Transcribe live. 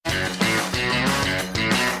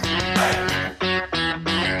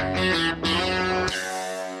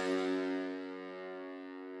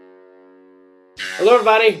Hello,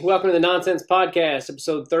 everybody. Welcome to the Nonsense Podcast,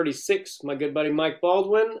 episode 36. My good buddy Mike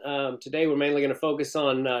Baldwin. Today, we're mainly going to focus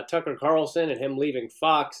on Tucker Carlson and him leaving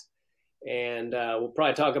Fox. And we'll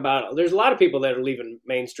probably talk about, there's a lot of people that are leaving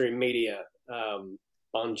mainstream media.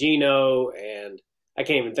 Bongino, and I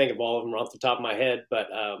can't even think of all of them off the top of my head, but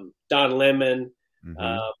Don Lemon.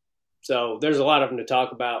 So there's a lot of them to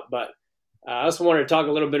talk about. But I also wanted to talk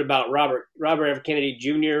a little bit about Robert F. Kennedy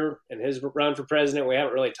Jr. and his run for president. We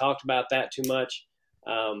haven't really talked about that too much.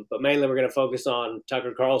 But mainly we're going to focus on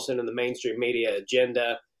Tucker Carlson and the mainstream media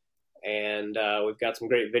agenda. And we've got some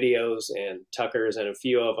great videos and Tucker's and a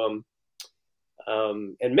few of them.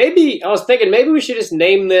 And maybe I was thinking maybe we should just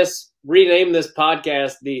rename this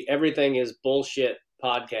podcast the Everything is Bullshit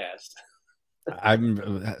podcast. I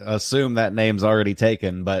assume that name's already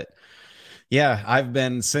taken, but yeah, I've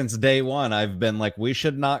been since day one. I've been like, we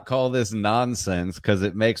should not call this nonsense because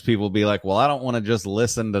it makes people be like, well, I don't want to just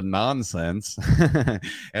listen to nonsense.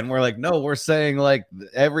 And we're like, no, we're saying like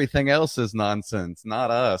everything else is nonsense,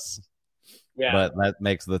 not us. Yeah. But that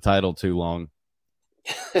makes the title too long.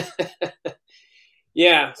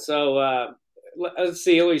 Yeah. So let's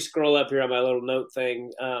see. Let me scroll up here on my little note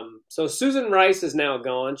thing. So Susan Rice is now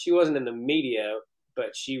gone. She wasn't in the media,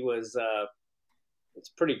 but she was. It's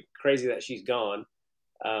pretty crazy that she's gone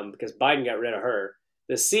because Biden got rid of her.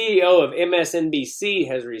 The CEO of MSNBC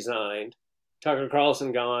has resigned. Tucker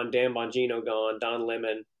Carlson gone, Dan Bongino gone, Don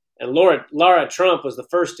Lemon. And Laura Trump was the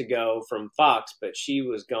first to go from Fox, but she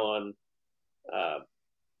was gone.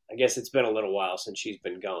 I guess it's been a little while since she's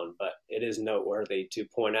been gone, but it is noteworthy to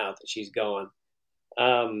point out that she's gone.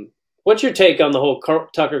 What's your take on the whole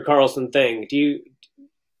Tucker Carlson thing?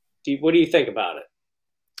 What do you think about it?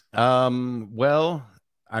 Well,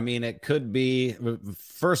 I mean, it could be,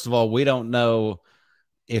 first of all, we don't know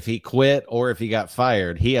if he quit or if he got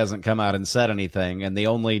fired. He hasn't come out and said anything. And the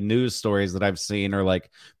only news stories that I've seen are like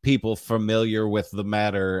people familiar with the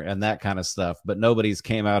matter and that kind of stuff. But nobody's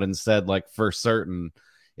came out and said like for certain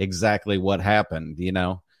exactly what happened, you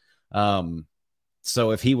know?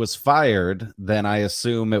 So if he was fired, then I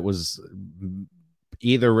assume it was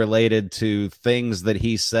either related to things that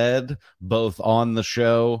he said both on the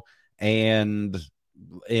show and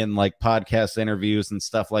in like podcast interviews and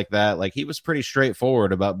stuff like that. Like he was pretty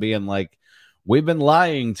straightforward about being like, we've been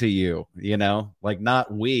lying to you, you know, like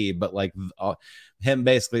not we, but like him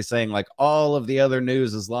basically saying like all of the other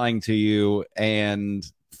news is lying to you and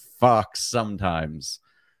Fox sometimes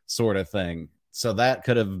sort of thing. So that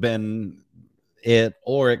could have been it,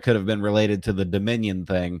 or it could have been related to the Dominion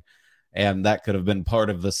thing. And that could have been part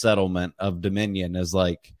of the settlement of Dominion is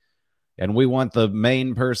like, and we want the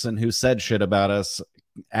main person who said shit about us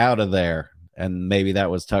out of there. And maybe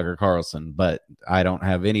that was Tucker Carlson, but I don't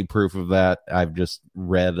have any proof of that. I've just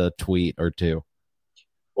read a tweet or two.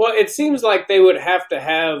 Well, it seems like they would have to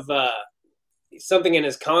have something in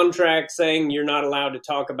his contract saying you're not allowed to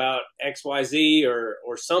talk about XYZ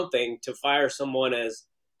or something to fire someone as,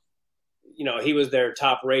 you know, he was their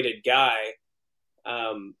top rated guy.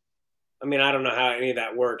 I mean, I don't know how any of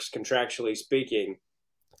that works contractually speaking.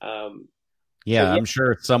 Yeah, I'm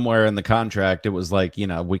sure somewhere in the contract it was like, you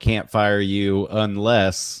know, we can't fire you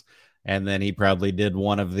unless, and then he probably did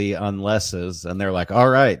one of the unlesses, and they're like, all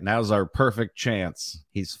right, now's our perfect chance.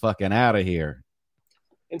 He's fucking out of here.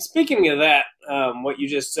 And speaking of that, what you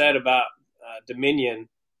just said about Dominion,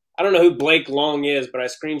 I don't know who Blake Long is, but I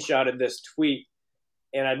screenshotted this tweet,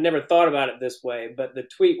 and I'd never thought about it this way, but the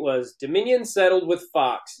tweet was, Dominion settled with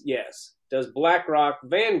Fox, yes. Does BlackRock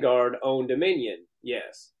Vanguard own Dominion?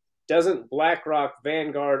 Yes. Doesn't BlackRock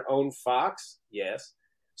Vanguard own Fox? Yes.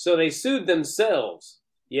 So they sued themselves?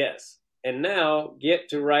 Yes. And now get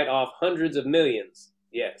to write off hundreds of millions?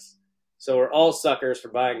 Yes. So we're all suckers for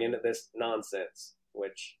buying into this nonsense,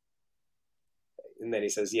 and then he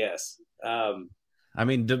says yes. I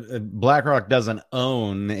mean, BlackRock doesn't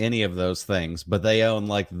own any of those things, but they own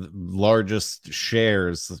like the largest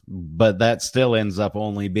shares, but that still ends up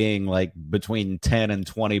only being like between 10 and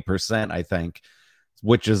 20%, I think,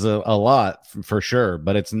 which is a lot for sure,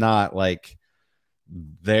 but it's not like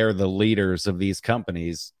they're the leaders of these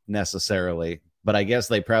companies necessarily. But I guess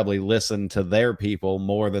they probably listen to their people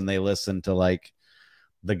more than they listen to like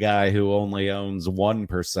the guy who only owns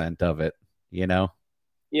 1% of it, you know?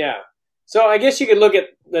 Yeah. So I guess you could look at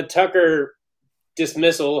the Tucker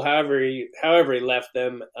dismissal, however he left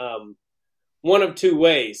them, one of two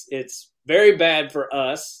ways. It's very bad for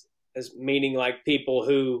us, as meaning like people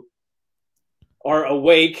who are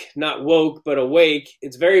awake, not woke, but awake.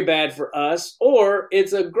 It's very bad for us, or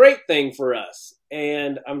it's a great thing for us.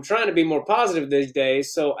 And I'm trying to be more positive these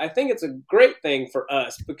days. So I think it's a great thing for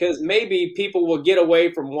us because maybe people will get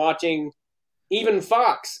away from watching even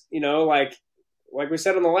Fox, like we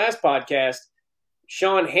said on the last podcast,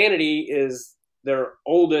 Sean Hannity is their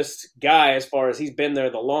oldest guy as far as he's been there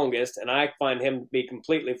the longest, and I find him to be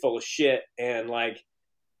completely full of shit and like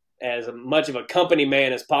as much of a company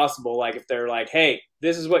man as possible. Like if they're like, hey,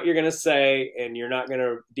 this is what you're gonna say and you're not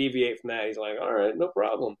gonna deviate from that, he's like, all right, no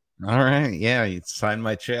problem. All right, yeah, you sign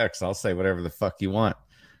my checks. I'll say whatever the fuck you want.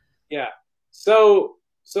 Yeah. So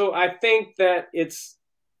I think that it's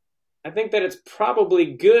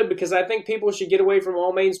probably good because I think people should get away from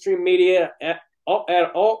all mainstream media at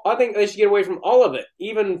all. I think they should get away from all of it.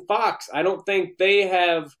 Even Fox, I don't think they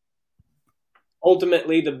have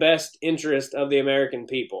ultimately the best interest of the American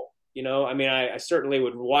people. I mean, I certainly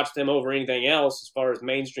would watch them over anything else as far as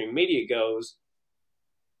mainstream media goes,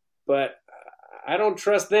 but I don't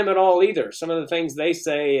trust them at all either. Some of the things they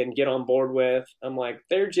say and get on board with, I'm like,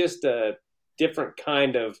 they're just a different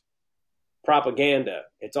kind of propaganda.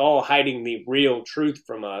 It's all hiding the real truth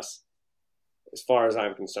from us, as far as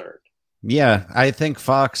I'm concerned. Yeah, I think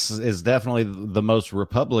Fox is definitely the most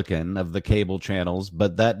Republican of the cable channels,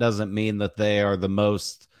 but that doesn't mean that they are the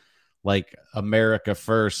most like America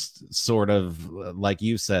first sort of, like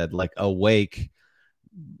you said, like awake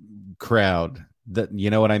crowd. That, you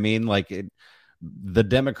know what I mean? Like the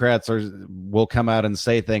Democrats will come out and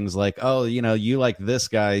say things like, oh, you like this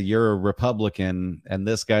guy, you're a Republican, and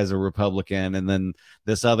this guy's a Republican, and then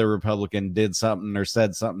this other Republican did something or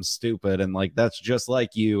said something stupid, and like that's just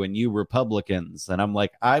like you and you Republicans. And I'm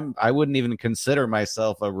like, I wouldn't even consider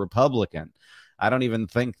myself a Republican. I don't even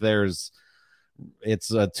think it's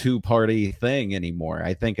a two-party thing anymore.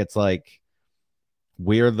 I think it's like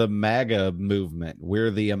we're the MAGA movement. We're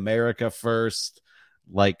the America first,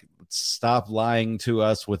 like, stop lying to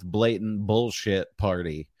us with blatant bullshit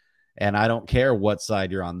party. And I don't care what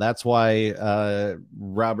side you're on. That's why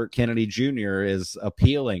Robert Kennedy Jr. is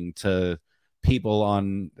appealing to people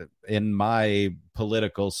in my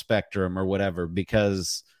political spectrum or whatever,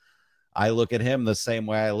 because I look at him the same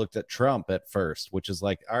way I looked at Trump at first, which is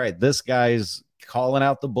like, all right, this guy's calling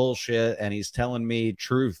out the bullshit and he's telling me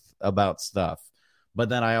truth about stuff. But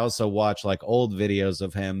then I also watch like old videos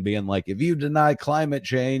of him being like, if you deny climate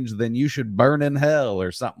change, then you should burn in hell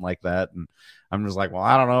or something like that. And I'm just like, well,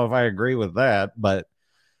 I don't know if I agree with that, but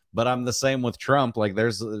I'm the same with Trump. Like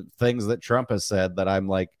there's things that Trump has said that I'm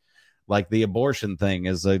like the abortion thing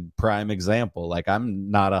is a prime example. Like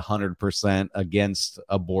I'm not 100% against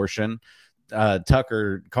abortion.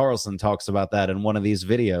 Tucker Carlson talks about that in one of these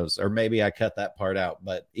videos, or maybe I cut that part out,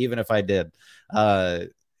 but even if I did,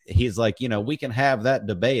 he's like, we can have that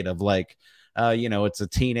debate of like, it's a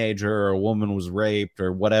teenager or a woman was raped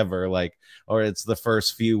or whatever, like, or it's the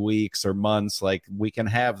first few weeks or months, like we can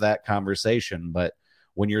have that conversation. But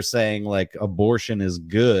when you're saying like abortion is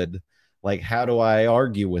good, like, how do I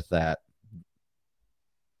argue with that?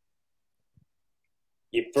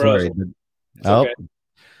 You froze. Oh, okay.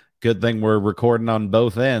 Good thing we're recording on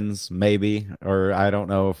both ends, maybe, or I don't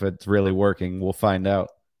know if it's really working. We'll find out.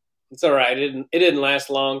 It's all right. It didn't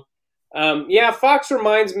last long. Yeah, Fox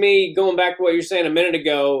reminds me, going back to what you were saying a minute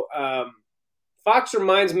ago, Fox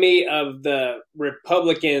reminds me of the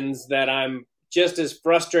Republicans that I'm just as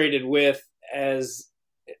frustrated with as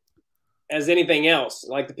anything else.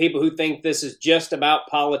 Like the people who think this is just about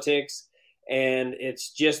politics and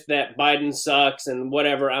it's just that Biden sucks and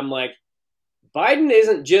whatever. I'm like, Biden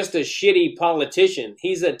isn't just a shitty politician.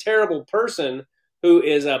 He's a terrible person who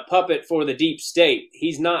is a puppet for the deep state.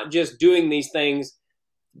 He's not just doing these things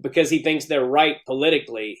because he thinks they're right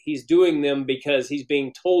politically. He's doing them because he's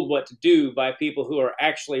being told what to do by people who are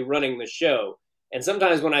actually running the show. And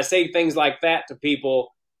sometimes when I say things like that to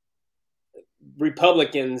people,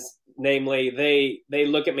 Republicans, namely, they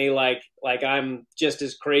look at me like I'm just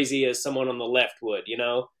as crazy as someone on the left would,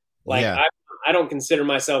 Like yeah. I don't consider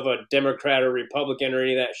myself a Democrat or Republican or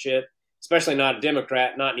any of that shit, especially not a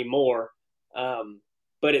Democrat, not anymore.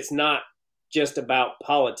 But it's not just about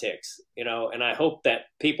politics, and I hope that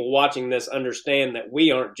people watching this understand that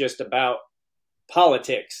we aren't just about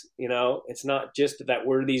politics. It's not just that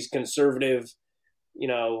we're these conservative,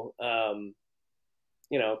 because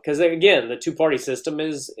again, the two-party system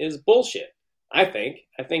is bullshit. I think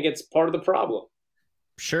it's part of the problem.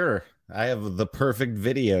 Sure. I have the perfect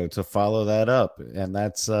video to follow that up, and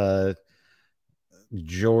that's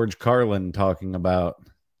George Carlin talking about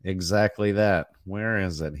exactly that. Where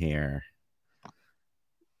is it here?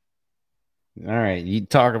 All right, you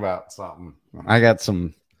talk about something. I got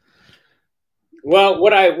some. Well,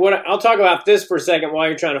 I'll talk about this for a second while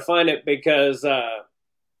you're trying to find it, because I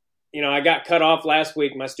got cut off last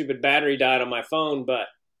week. My stupid battery died on my phone, but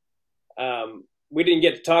we didn't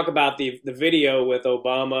get to talk about the video with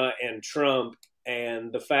Obama and Trump,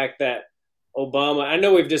 and the fact that Obama, I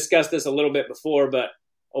know we've discussed this a little bit before, but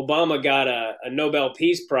Obama got a Nobel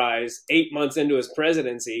Peace Prize 8 months into his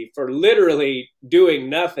presidency for literally doing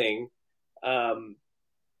nothing.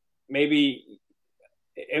 Maybe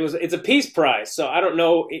it's a peace prize, so I don't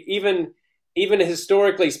know. Even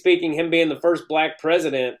historically speaking, him being the first black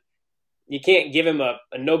president, you can't give him a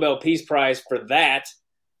Nobel Peace Prize for that.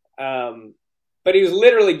 But he was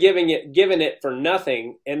literally giving it for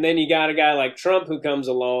nothing. And then you got a guy like Trump who comes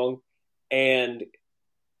along and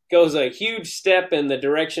goes a huge step in the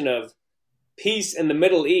direction of peace in the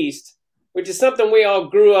Middle East, which is something we all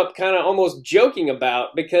grew up kind of almost joking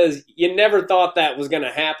about because you never thought that was going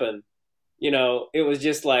to happen. It was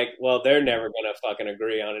just like, well, they're never going to fucking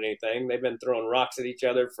agree on anything. They've been throwing rocks at each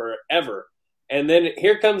other forever. And then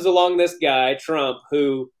here comes along this guy, Trump,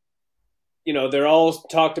 who, they're all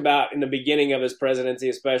talked about in the beginning of his presidency,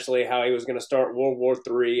 especially how he was going to start World War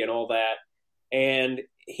III and all that. And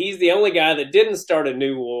he's the only guy that didn't start a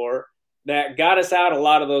new war, that got us out a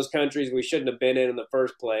lot of those countries we shouldn't have been in the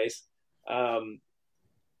first place. And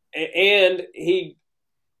he,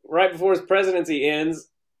 right before his presidency ends,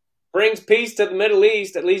 brings peace to the Middle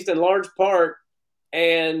East, at least in large part.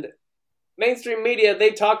 And mainstream media,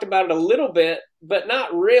 they talked about it a little bit, but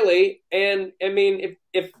not really. And I mean,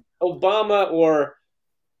 if Obama or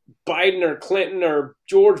Biden or Clinton or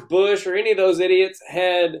George Bush or any of those idiots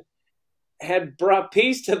had brought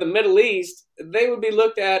peace to the Middle East, they would be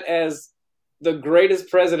looked at as the greatest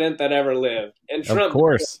president that ever lived. And Trump, of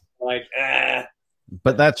course, like,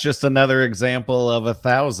 But that's just another example of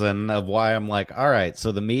 1,000 of why I'm like, all right,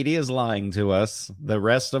 so the media is lying to us. The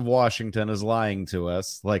rest of Washington is lying to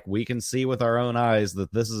us. Like, we can see with our own eyes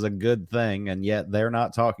that this is a good thing, and yet they're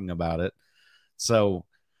not talking about it. So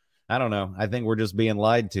I don't know. I think we're just being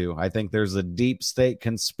lied to. I think there's a deep state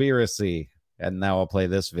conspiracy. And now I'll play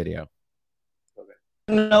this video.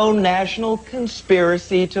 No national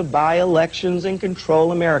conspiracy to buy elections and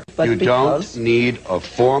control America. But you don't need a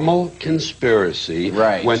formal conspiracy.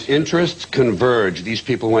 Right. When interests converge, these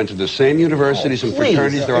people went to the same universities and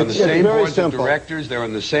fraternities. They're on the same boards of directors. They're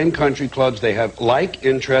in the same country clubs. They have like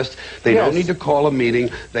interests. They don't need to call a meeting.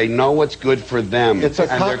 They know what's good for them, and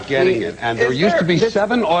they're getting it. And there used to be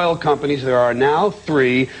 7 oil companies. There are now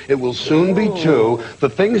 3. It will soon be 2. The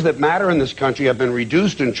things that matter in this country have been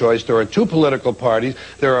reduced in choice. There are 2 political parties.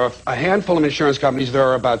 There are a handful of insurance companies. There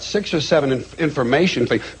are about 6 or 7 information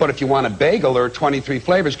things. But if you want a bagel, there are 23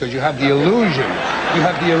 flavors because you have the illusion. You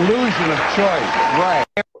have the illusion of choice. Right.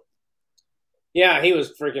 Yeah, he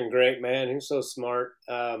was freaking great, man. He was so smart.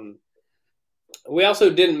 We also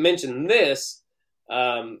didn't mention this.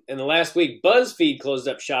 In the last week, BuzzFeed closed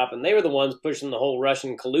up shop, and they were the ones pushing the whole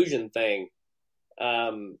Russian collusion thing.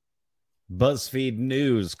 BuzzFeed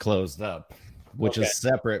News closed up, which is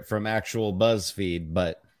separate from actual BuzzFeed,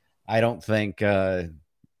 but I don't think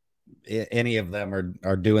any of them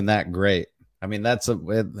are doing that great. I mean, that's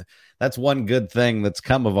one good thing that's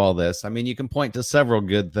come of all this. I mean, you can point to several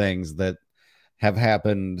good things that have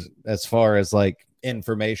happened as far as like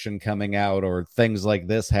information coming out or things like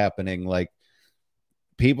this happening. Like,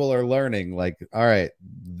 people are learning, like, all right,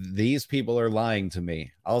 these people are lying to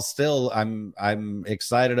me. I'm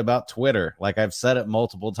excited about Twitter. Like, I've said it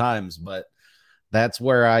multiple times, but that's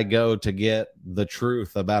where I go to get the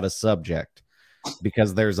truth about a subject,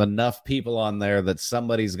 because there's enough people on there that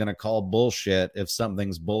somebody's going to call bullshit if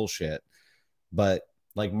something's bullshit. But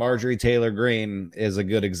like Marjorie Taylor Greene is a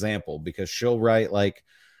good example, because she'll write like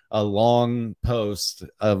a long post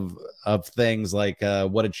of things like,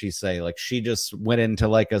 what did she say? Like, she just went into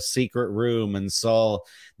like a secret room and saw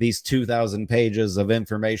these 2,000 pages of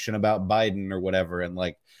information about Biden or whatever. And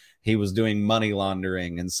like, he was doing money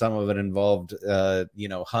laundering, and some of it involved,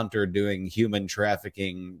 Hunter doing human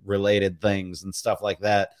trafficking related things and stuff like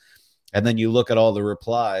that. And then you look at all the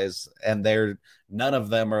replies, and none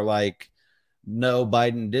of them are like, no,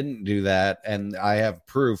 Biden didn't do that, and I have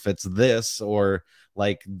proof it's this, or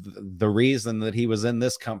like the reason that he was in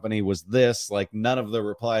this company was this. Like, none of the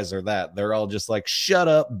replies are that. They're all just like, shut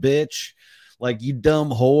up, bitch. Like, you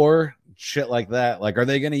dumb whore. Shit like that. Like, are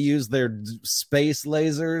they going to use their space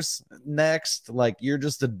lasers next? Like, you're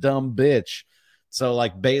just a dumb bitch. So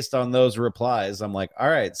like, based on those replies, I'm like, all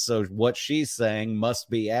right, so what she's saying must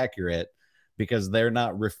be accurate, because they're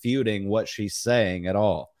not refuting what she's saying at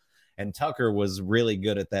all. And Tucker was really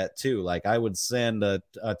good at that too. Like, I would send a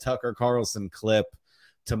Tucker Carlson clip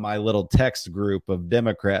to my little text group of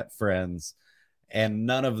Democrat friends, and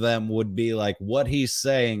none of them would be like, what he's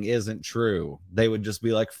saying isn't true. They would just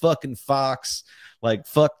be like, fucking Fox, like,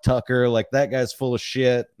 fuck Tucker, like, that guy's full of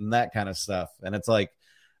shit, and that kind of stuff. And it's like,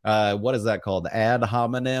 what is that called? Ad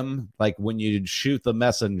hominem? Like when you shoot the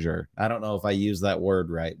messenger. I don't know if I use that word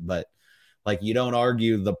right, but like, you don't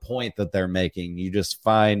argue the point that they're making. You just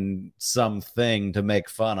find something to make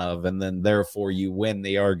fun of, and then therefore you win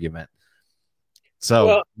the argument. So,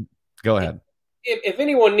 well, go ahead. If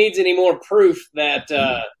anyone needs any more proof that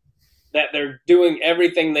that they're doing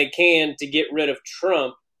everything they can to get rid of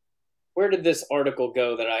Trump, where did this article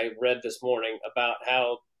go that I read this morning about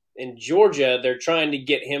how in Georgia they're trying to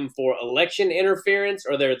get him for election interference,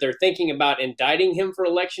 or they're thinking about indicting him for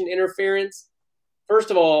election interference? First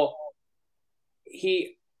of all,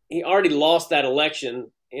 he already lost that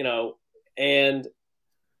election, and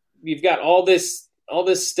you've got all this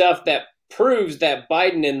stuff that proves that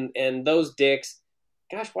Biden and those dicks.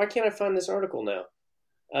 Gosh, why can't I find this article now?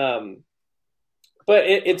 But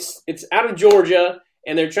it's out of Georgia,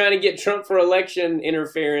 and they're trying to get Trump for election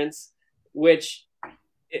interference, which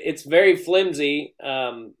it's very flimsy.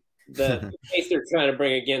 The case they're trying to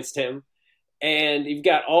bring against him, and you've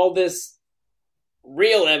got all this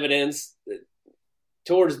real evidence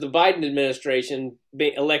towards the Biden administration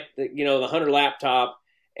being elected, the Hunter laptop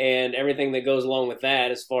and everything that goes along with that,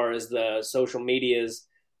 as far as the social medias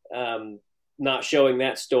not showing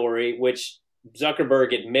that story, which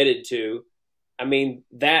Zuckerberg admitted to. I mean,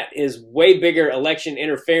 that is way bigger election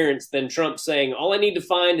interference than Trump saying, all I need to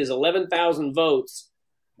find is 11,000 votes,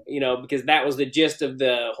 because that was the gist of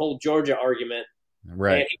the whole Georgia argument.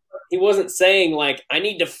 Right. And he wasn't saying, like, I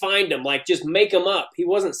need to find them, like, just make them up. He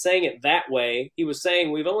wasn't saying it that way. He was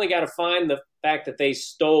saying, we've only got to find the fact that they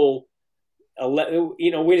stole, we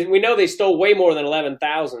know they stole way more than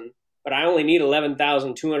 11,000, but I only need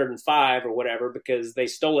 11,205 or whatever, because they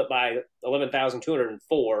stole it by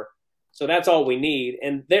 11,204. So that's all we need.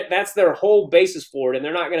 And that's their whole basis for it. And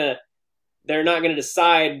they're not going to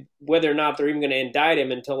decide whether or not they're even going to indict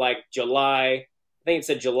him until like July. I think it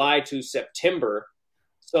said July to September.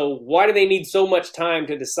 So why do they need so much time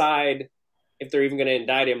to decide if they're even going to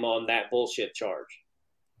indict him on that bullshit charge?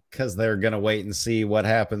 Because they're going to wait and see what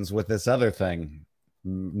happens with this other thing.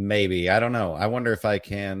 Maybe. I don't know. I wonder if I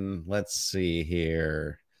can. Let's see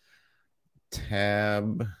here.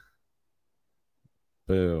 Tab.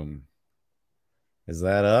 Boom. Is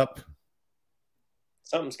that up?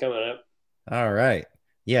 Something's coming up. All right.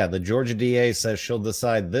 Yeah, the Georgia DA says she'll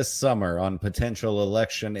decide this summer on potential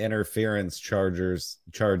election interference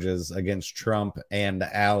charges against Trump and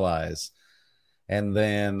allies. And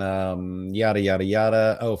then yada, yada,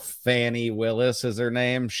 yada. Oh, Fannie Willis is her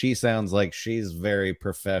name. She sounds like she's very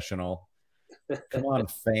professional. Come on,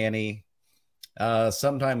 Fannie.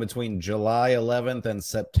 Sometime between July 11th and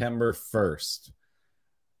September 1st.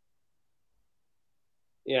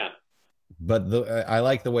 Yeah. But I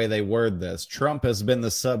like the way they word this. Trump has been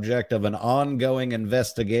the subject of an ongoing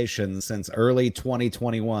investigation since early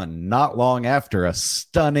 2021, not long after a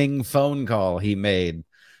stunning phone call he made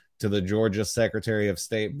to the Georgia Secretary of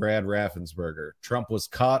State, Brad Raffensperger. Trump was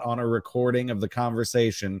caught on a recording of the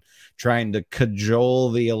conversation trying to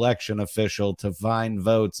cajole the election official to find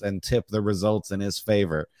votes and tip the results in his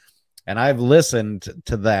favor. And I've listened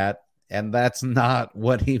to that, and that's not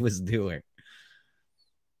what he was doing.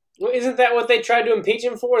 Well, isn't that what they tried to impeach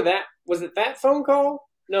him for? Was it that phone call?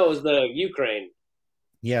 No, it was the Ukraine.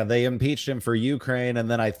 Yeah, they impeached him for Ukraine,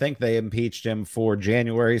 and then I think they impeached him for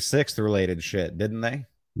January 6th related shit, didn't they?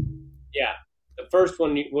 Yeah. The first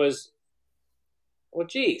one was, well,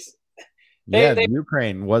 geez.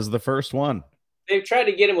 Ukraine was the first one. They've tried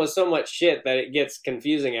to get him with so much shit that it gets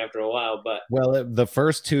confusing after a while. But the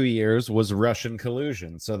first 2 years was Russian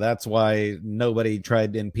collusion, so that's why nobody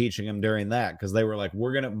tried impeaching him during that, because they were like,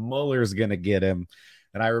 Mueller's gonna get him.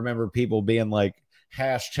 And I remember people being like,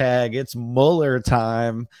 hashtag it's Mueller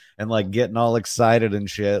time, and like getting all excited and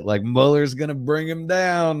shit, like Mueller's gonna bring him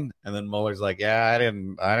down. And then Mueller's like, yeah, I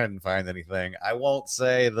didn't find anything. I won't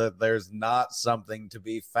say that there's not something to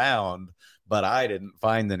be found, but I didn't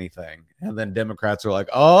find anything. And then Democrats are like,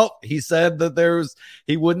 oh, he said that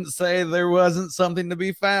he wouldn't say there wasn't something to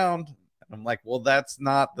be found. And I'm like, well, that's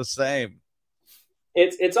not the same.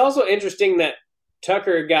 It's also interesting that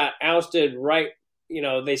Tucker got ousted right.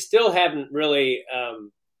 They still haven't really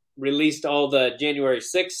released all the January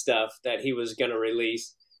 6th stuff that he was going to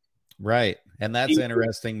release. Right. And that's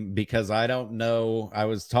interesting because I don't know. I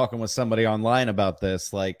was talking with somebody online about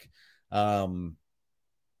this. Like, Kevin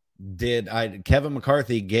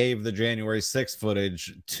McCarthy gave the January 6th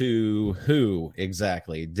footage to who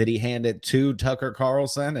exactly? Did he hand it to Tucker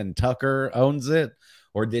Carlson and Tucker owns it?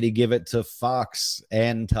 or did he give it to Fox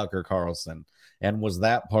and Tucker Carlson? And was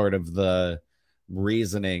that part of the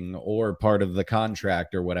reasoning or part of the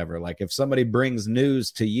contract or whatever? Like, if somebody brings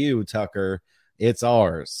news to you, Tucker, it's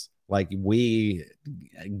ours. Like, we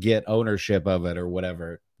get ownership of it or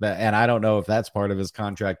whatever. And I don't know if that's part of his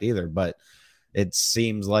contract either, but it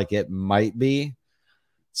seems like it might be.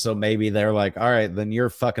 So maybe they're like, all right, then you're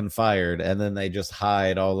fucking fired. And then they just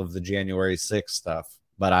hide all of the January 6th stuff.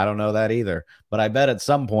 But I don't know that either. But I bet at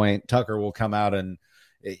some point Tucker will come out and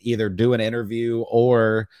either do an interview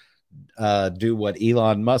or do what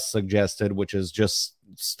Elon Musk suggested, which is just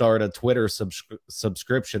start a Twitter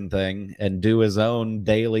subscription thing and do his own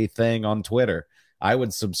daily thing on Twitter. I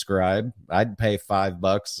would subscribe. I'd pay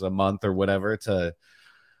 $5 a month or whatever to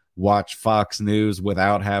watch Fox News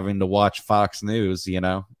without having to watch Fox News, you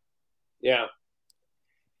know? Yeah.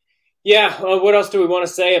 Yeah. What else do we want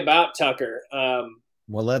to say about Tucker?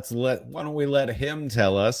 Well, why don't we let him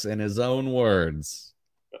tell us in his own words?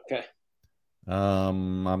 Okay.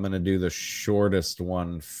 I'm going to do the shortest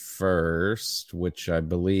one first, which I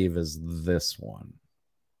believe is this one.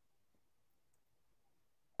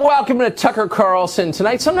 Welcome to Tucker Carlson.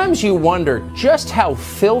 Tonight, sometimes you wonder just how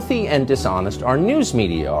filthy and dishonest our news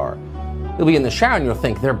media are. You'll be in the shower and you'll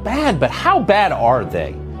think they're bad, but how bad are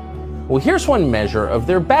they? Well, here's one measure of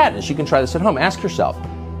their badness. You can try this at home. Ask yourself,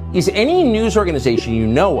 is any news organization you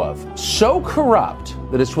know of so corrupt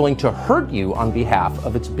that it's willing to hurt you on behalf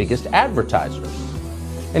of its biggest advertisers?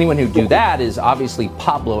 Anyone who do that is obviously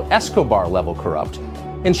Pablo Escobar level corrupt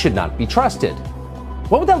and should not be trusted.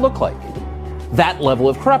 What would that look like? That level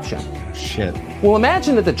of corruption. Shit. Well,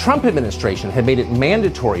 imagine that the Trump administration had made it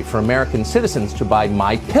mandatory for American citizens to buy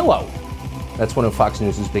MyPillow. That's one of Fox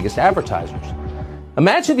News' biggest advertisers.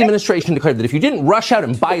 Imagine the administration declared that if you didn't rush out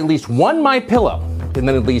and buy at least one MyPillow, and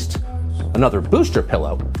then at least another booster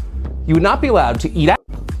pillow, you would not be allowed to eat out.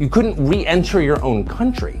 You couldn't re-enter your own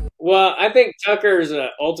country. Well, I think Tucker's an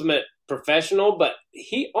ultimate professional, but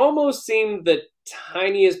he almost seemed the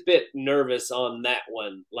tiniest bit nervous on that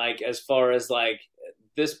one. Like, as far as like,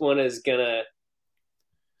 this one is gonna,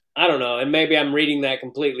 I don't know, and maybe I'm reading that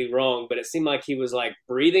completely wrong, but it seemed like he was like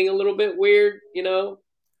breathing a little bit weird, you know?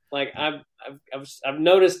 Like, I've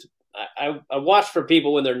noticed, I watch for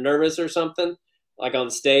people when they're nervous or something, like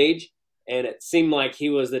on stage, and it seemed like he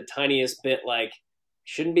was the tiniest bit like,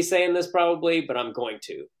 shouldn't be saying this probably, but I'm going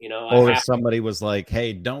to, you know. Or somebody was like,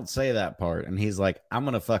 hey, don't say that part. And he's like, I'm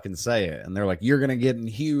going to fucking say it. And they're like, you're going to get in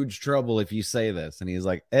huge trouble if you say this. And he's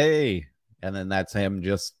like, hey. And then that's him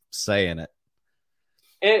just saying it.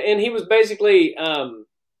 And he was basically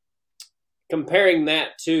comparing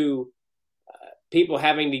that to people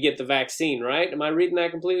having to get the vaccine, right? Am I reading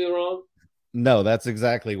that completely wrong? No, that's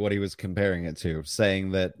exactly what he was comparing it to,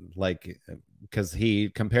 saying that, like, because he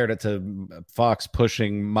compared it to Fox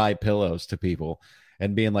pushing MyPillows to people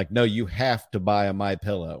and being like, no, you have to buy a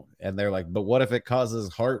MyPillow. And they're like, but what if it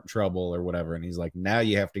causes heart trouble or whatever? And he's like, now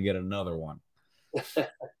you have to get another one.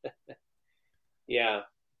 Yeah.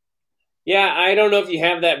 Yeah, I don't know if you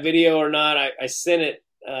have that video or not. I sent it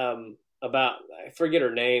about, I forget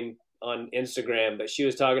her name on Instagram, but she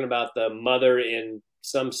was talking about the mother in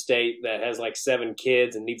some state that has like 7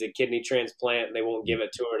 kids and needs a kidney transplant, and they won't give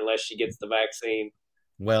it to her unless she gets the vaccine.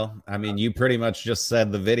 Well, I mean, you pretty much just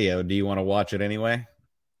said the video. Do you want to watch it anyway?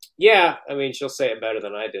 Yeah, I mean, she'll say it better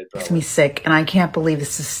than I did, probably. Makes me sick, and I can't believe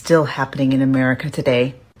this is still happening in America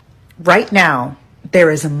today. Right now, there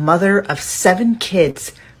is a mother of 7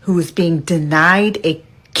 kids who is being denied a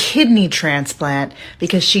kidney transplant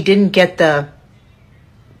because she didn't get the...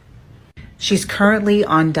 She's currently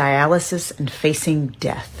on dialysis and facing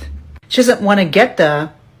death. She doesn't want to get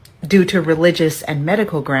due to religious and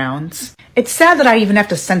medical grounds. It's sad that I even have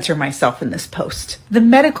to censor myself in this post. The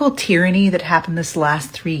medical tyranny that happened this last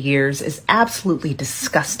 3 years is absolutely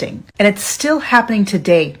disgusting. And it's still happening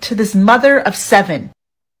today to this mother of 7.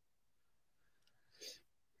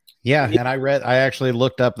 Yeah, and I actually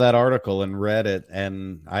looked up that article and read it,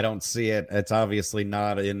 and I don't see it. It's obviously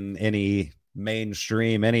not in any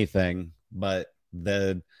mainstream anything. But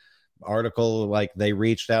the article, like, they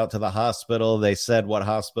reached out to the hospital. They said what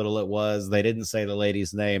hospital it was. They didn't say the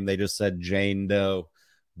lady's name. They just said Jane Doe.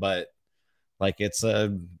 But, like, it's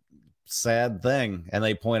a sad thing. And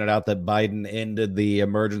they pointed out that Biden ended the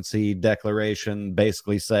emergency declaration,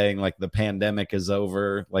 basically saying, like, the pandemic is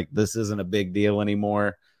over. Like, this isn't a big deal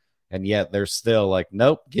anymore. And yet they're still like,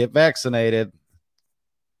 nope, get vaccinated.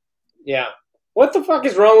 Yeah. What the fuck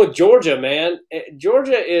is wrong with Georgia, man?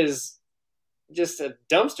 Georgia is just a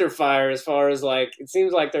dumpster fire as far as, like, it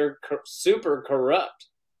seems like they're super corrupt.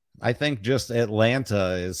 I think just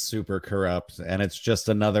Atlanta is super corrupt, and it's just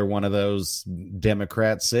another one of those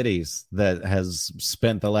Democrat cities that has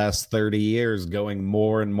spent the last 30 years going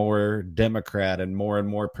more and more Democrat and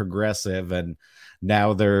more progressive, and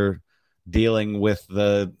now they're dealing with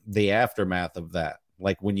the aftermath of that.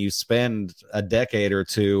 Like when you spend a decade or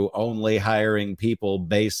two only hiring people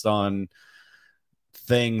based on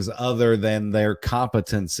things other than their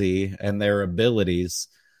competency and their abilities,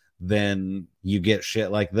 then you get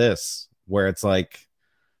shit like this, where it's like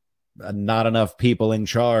not enough people in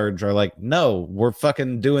charge are like, no, we're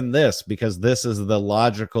fucking doing this because this is the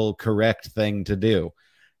logical, correct thing to do.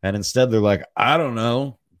 And instead they're like, I don't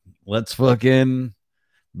know, let's fucking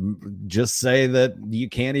just say that you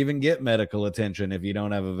can't even get medical attention if you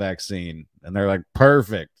don't have a vaccine. And they're like,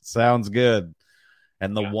 perfect, sounds good.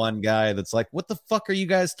 And the one guy that's like, what the fuck are you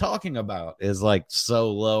guys talking about, is like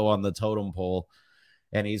so low on the totem pole.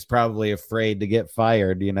 And he's probably afraid to get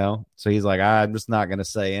fired, you know? So he's like, I'm just not going to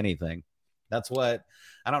say anything. That's what,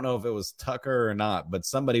 I don't know if it was Tucker or not, but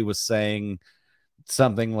somebody was saying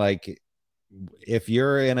something like, if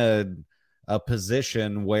you're in a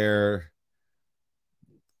position where,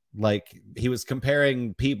 like, he was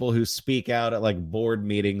comparing people who speak out at like board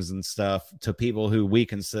meetings and stuff to people who we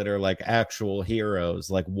consider like actual heroes,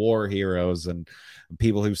 like war heroes and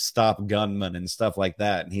people who stop gunmen and stuff like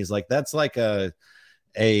that. And he's like, that's like a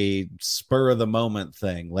spur of the moment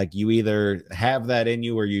thing. Like you either have that in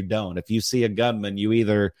you or you don't. If you see a gunman, you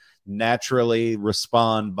either naturally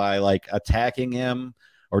respond by like attacking him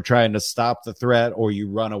or trying to stop the threat, or you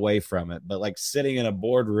run away from it. But like sitting in a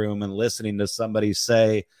boardroom and listening to somebody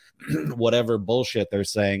say whatever bullshit they're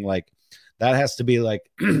saying, like that has to be like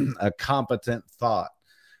a competent thought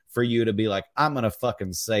for you to be like, I'm gonna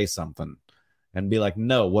fucking say something, and be like,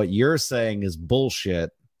 no, what you're saying is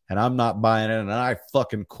bullshit and I'm not buying it, and I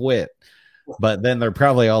fucking quit. But then they're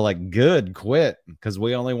probably all like, good, quit, because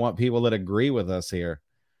we only want people that agree with us here.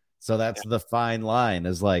 So that's the fine line,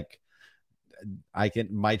 is like,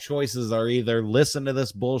 my choices are either listen to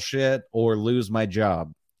this bullshit or lose my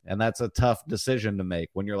job. And that's a tough decision to make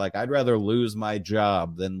when you're like, I'd rather lose my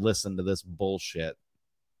job than listen to this bullshit.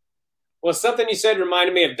 Well, something you said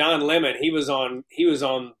reminded me of Don Lemon. He was on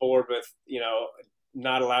board with,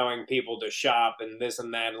 not allowing people to shop and this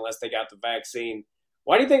and that unless they got the vaccine.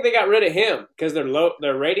 Why do you think they got rid of him? Because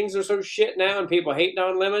their ratings are so shit now and people hate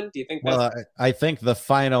Don Lemon? Do you think that's... Well, I think the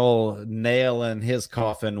final nail in his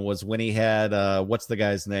coffin was when he had, what's the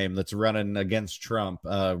guy's name that's running against Trump?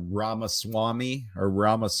 Ramaswamy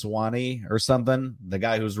or something. The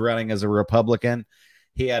guy who's running as a Republican.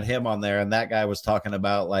 He had him on there, and that guy was talking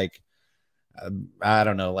about like, I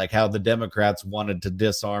don't know, like how the Democrats wanted to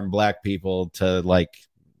disarm black people to like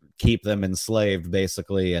keep them enslaved,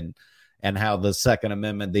 basically, and how the Second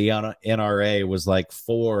Amendment, the NRA, was like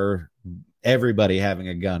for everybody having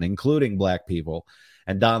a gun, including black people.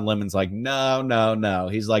 And Don Lemon's like, no.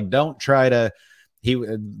 He's like, don't try to.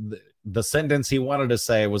 The sentence he wanted to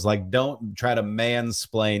say was like, don't try to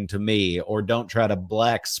mansplain to me, or don't try to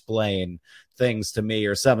black-splain things to me,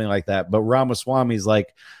 or something like that. But Ramaswamy's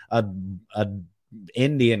like a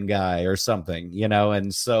Indian guy or something,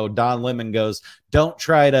 and so Don Lemon goes, don't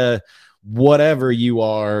try to whatever you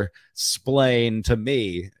are splain to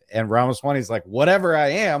me. And Ramaswamy's like, whatever I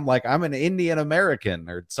am, like I'm an Indian American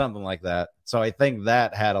or something like that. So I think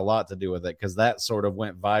that had a lot to do with it, because that sort of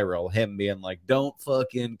went viral, him being like, don't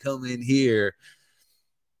fucking come in here.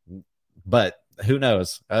 But who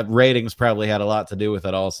knows? Ratings probably had a lot to do with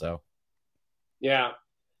it also. Yeah.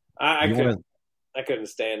 I couldn't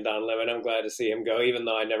stand Don Lemon. I'm glad to see him go, even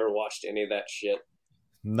though I never watched any of that shit.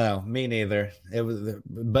 No, me neither.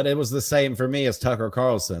 But it was the same for me as Tucker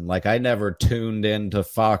Carlson. Like, I never tuned into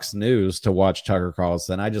Fox News to watch Tucker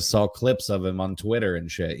Carlson. I just saw clips of him on Twitter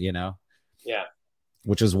and shit, Yeah.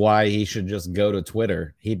 Which is why he should just go to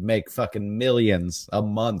Twitter. He'd make fucking millions a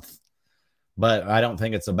month. But I don't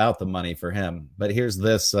think it's about the money for him. But here's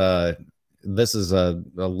this. This is a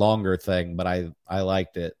longer thing, but I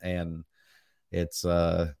liked it. And it's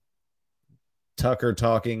Tucker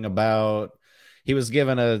talking about, he was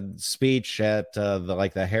given a speech at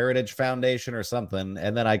the Heritage Foundation or something,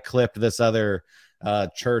 and then I clipped this other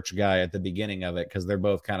church guy at the beginning of it, because they're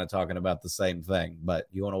both kind of talking about the same thing. But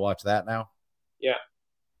you want to watch that now? Yeah.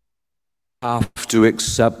 Have to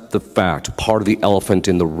accept the fact, part of the elephant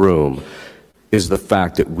in the room is the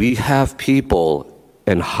fact that we have people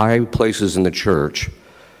in high places in the church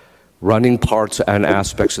running parts and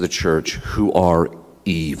aspects of the church who are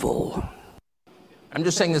evil. I'm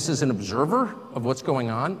just saying this as an observer of what's going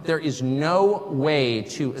on. There is no way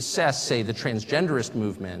to assess, say, the transgenderist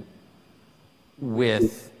movement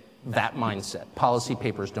with that mindset. Policy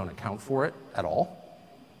papers don't account for it at all.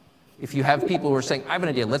 If you have people who are saying, I have an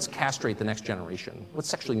idea, let's castrate the next generation, let's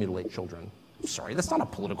sexually mutilate children. I'm sorry, that's not a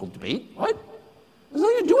political debate. What? It has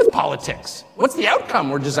nothing to do with politics. What's the outcome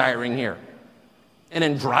we're desiring here? An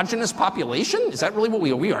androgynous population? Is that really what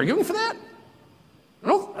are we arguing for that?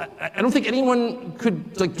 I don't think anyone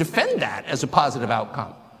could defend that as a positive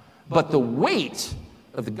outcome. But the weight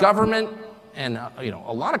of the government and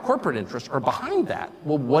a lot of corporate interests are behind that.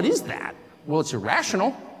 Well, what is that? Well, it's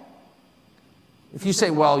irrational. If you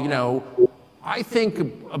say, well, I think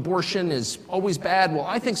abortion is always bad, well,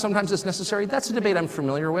 I think sometimes it's necessary, that's a debate I'm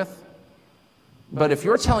familiar with. But if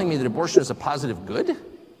you're telling me that abortion is a positive good,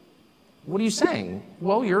 what are you saying?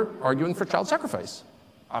 Well, you're arguing for child sacrifice,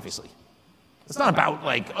 obviously. It's not about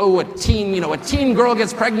a teen girl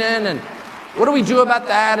gets pregnant and what do we do about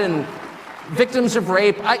that and victims of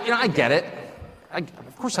rape. I get it.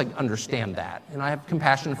 Of course I understand that, and I have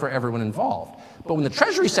compassion for everyone involved. But when the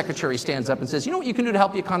Treasury Secretary stands up and says, you know what you can do to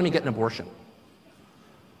help the economy? Get an abortion.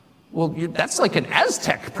 Well, that's like an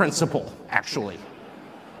Aztec principle, actually.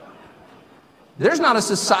 There's not a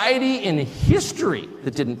society in history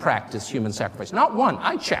that didn't practice human sacrifice. Not one.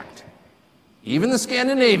 I checked. Even the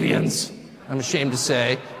Scandinavians, I'm ashamed to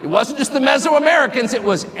say. It wasn't just the Mesoamericans, it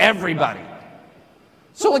was everybody.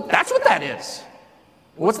 So, that's what that is.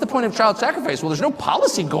 What's the point of child sacrifice? Well, there's no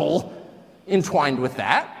policy goal entwined with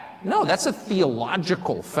that. No, that's a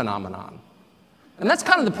theological phenomenon. And that's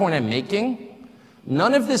kind of the point I'm making.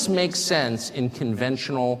 None of this makes sense in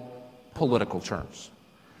conventional political terms.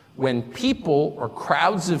 When people or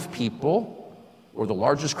crowds of people, or the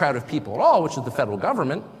largest crowd of people at all, which is the federal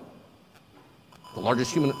government, the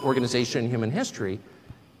largest human organization in human history,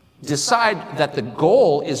 decide that the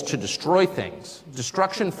goal is to destroy things,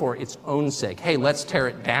 destruction for its own sake. Hey, let's tear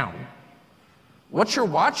it down. What you're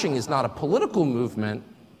watching is not a political movement,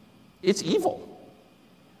 it's evil.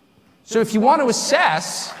 So if you want to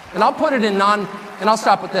assess, and I'll put it in I'll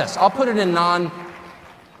stop with this. I'll put it in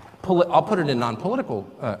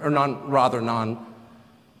non-political,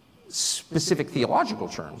 non-specific theological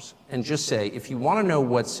terms, and just say, if you want to know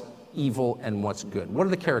what's evil and what's good, what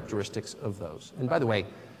are the characteristics of those? And by the way,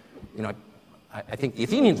 I think the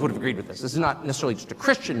Athenians would have agreed with this. This is not necessarily just a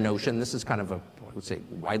Christian notion. This is kind of I would say,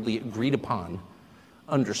 widely agreed upon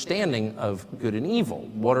understanding of good and evil.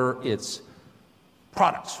 What are its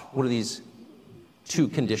products? What do these two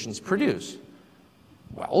conditions produce?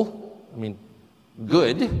 Well,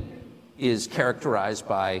 good is characterized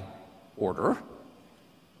by order,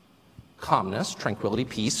 calmness, tranquility,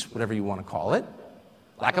 peace, whatever you want to call it,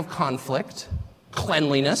 lack of conflict,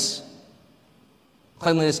 cleanliness.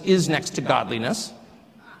 Cleanliness is next to godliness.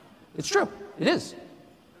 It's true. It is.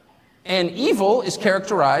 And evil is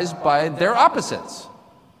characterized by their opposites: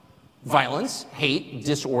 violence, hate,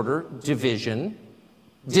 disorder, division,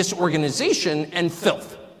 disorganization, and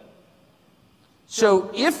filth. So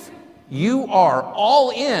if you are all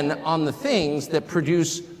in on the things that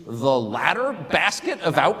produce the latter basket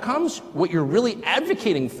of outcomes, what you're really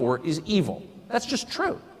advocating for is evil. That's just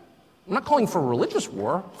true. I'm not calling for a religious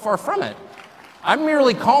war, far from it. I'm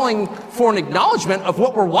merely calling for an acknowledgement of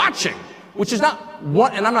what we're watching, which is not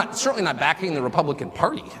what, and I'm certainly not backing the Republican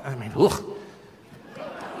Party. I'm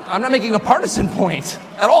not making a partisan point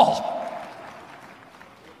at all.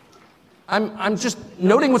 I'm just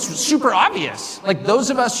noting what's super obvious. Those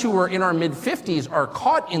of us who are in our mid-50s are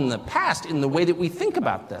caught in the past in the way that we think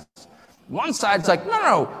about this. One side's like,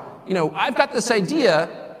 no, I've got this idea,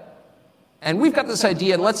 and we've got this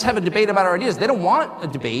idea, and let's have a debate about our ideas. They don't want a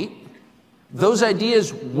debate. Those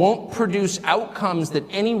ideas won't produce outcomes that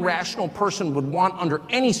any rational person would want under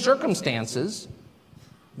any circumstances.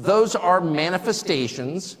 Those are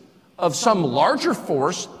manifestations of some larger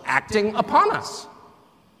force acting upon us.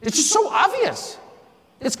 It's just so obvious.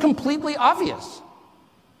 It's completely obvious.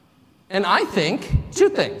 And I think two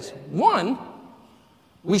things. One,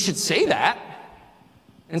 we should say that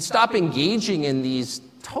and stop engaging in these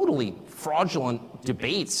totally fraudulent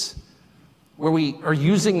debates where we are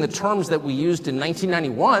using the terms that we used in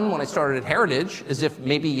 1991 when I started at Heritage, as if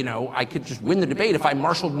maybe, I could just win the debate if I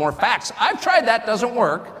marshaled more facts. I've tried that, doesn't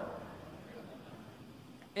work.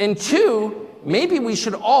 And two, maybe we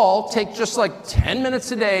should all take just 10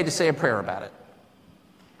 minutes a day to say a prayer about it.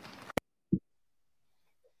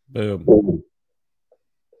 Boom.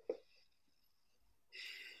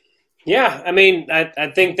 Yeah,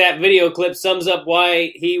 I think that video clip sums up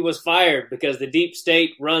why he was fired, because the deep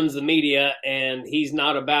state runs the media, and he's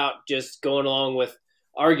not about just going along with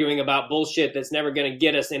arguing about bullshit that's never going to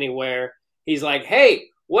get us anywhere. He's like, hey,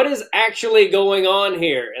 what is actually going on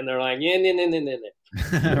here? And they're like, yeah.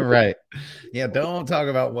 Right. Yeah, don't talk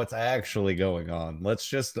about what's actually going on. Let's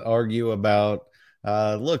just argue about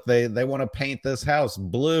look, they want to paint this house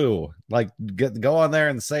blue. Like go on there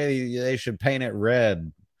and say they should paint it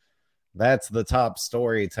red. That's the top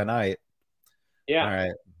story tonight. Yeah. All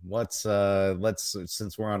right. Let's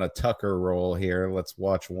since we're on a Tucker roll here, let's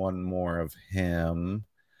watch one more of him.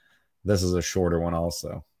 This is a shorter one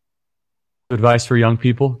also. Advice for young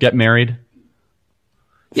people: get married.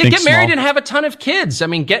 Yeah, get married and have a ton of kids. I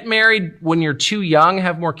mean, get married when you're too young,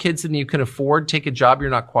 have more kids than you can afford, take a job you're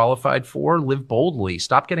not qualified for, live boldly,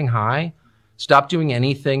 stop getting high, stop doing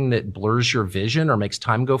anything that blurs your vision or makes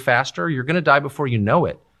time go faster. You're going to die before you know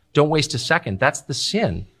it. Don't waste a second. That's the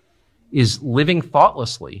sin, is living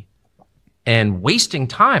thoughtlessly and wasting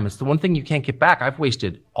time. It's the one thing you can't get back. I've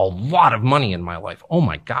wasted a lot of money in my life. Oh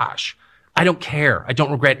my gosh. I don't care. I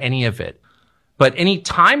don't regret any of it. But any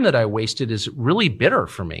time that I wasted is really bitter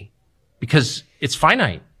for me because it's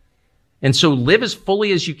finite. And so live as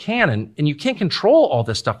fully as you can. And you can't control all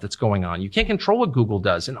this stuff that's going on. You can't control what Google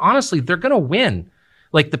does. And honestly, they're going to win.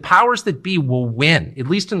 Like the powers that be will win, at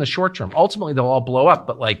least in the short term. Ultimately, they'll all blow up.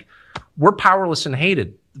 But like, we're powerless and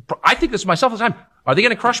hated. I think this myself all the time. Are they going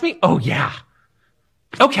to crush me? Oh, yeah.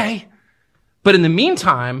 Okay. But in the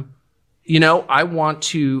meantime, I want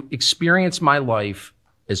to experience my life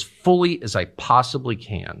as fully as I possibly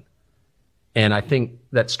can. And I think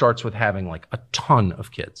that starts with having like a ton of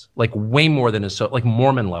kids, like way more than like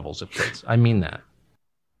Mormon levels of kids. I mean that.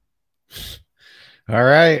 All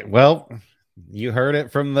right. Well, you heard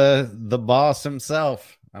it from the boss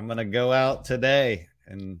himself. I'm going to go out today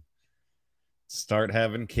and start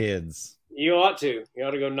having kids. You ought to. You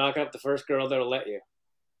ought to go knock up the first girl that'll let you.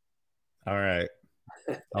 All right.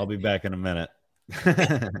 I'll be back in a minute.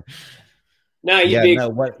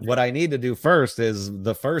 What I need to do first is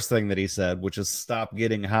the first thing that he said, which is stop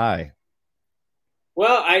getting high.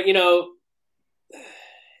 Well,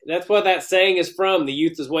 that's what that saying is from. The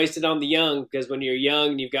youth is wasted on the young, because when you're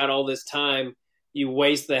young and you've got all this time, you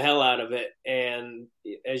waste the hell out of it. And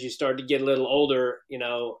as you start to get a little older,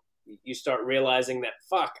 you start realizing that,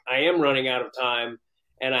 fuck, I am running out of time.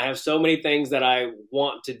 And I have so many things that I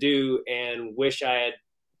want to do and wish I had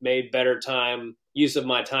made better use of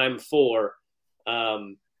my time for.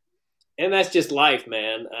 And that's just life,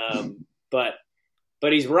 man. But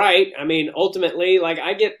he's right. I mean, ultimately, like,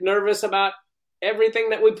 I get nervous about everything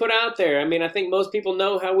that we put out there. I mean, I think most people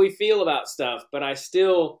know how we feel about stuff, but I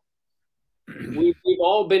still, we've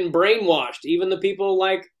all been brainwashed. Even the people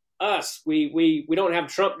like us, we don't have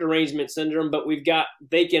Trump derangement syndrome, but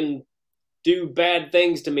they can do bad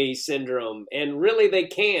things to me syndrome. And really they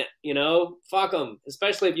can't, fuck them,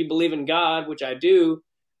 especially if you believe in God, which I do.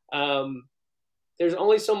 There's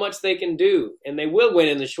only so much they can do, and they will win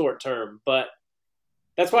in the short term. But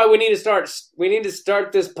that's why we need to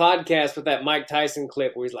start this podcast with that Mike Tyson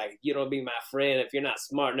clip where he's like, "You don't be my friend if you're not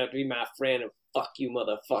smart enough to be my friend, and fuck you,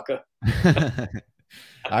 motherfucker."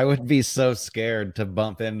 I would be so scared to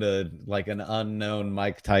bump into like an unknown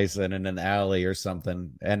Mike Tyson in an alley or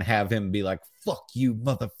something and have him be like, "Fuck you,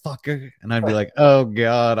 motherfucker." And I'd be like, "Oh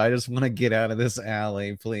God, I just want to get out of this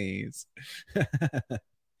alley, please."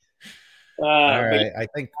 All right. I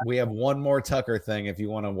think we have one more Tucker thing if you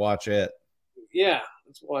want to watch it. Yeah,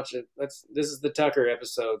 let's watch it. This is the Tucker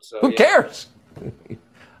episode. So who cares?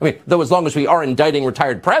 I mean, though, as long as we are indicting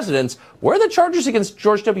retired presidents, where are the charges against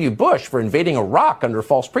George W. Bush for invading Iraq under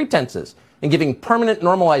false pretenses and giving permanent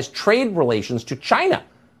normalized trade relations to China,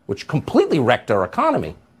 which completely wrecked our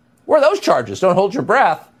economy? Where are those charges? Don't hold your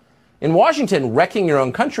breath. In Washington, wrecking your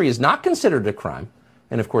own country is not considered a crime.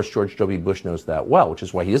 And, of course, George W. Bush knows that well, which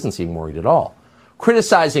is why he doesn't seem worried at all.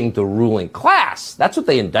 Criticizing the ruling class, that's what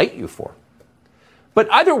they indict you for.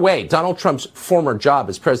 But either way, Donald Trump's former job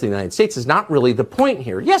as president of the United States is not really the point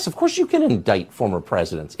here. Yes, of course you can indict former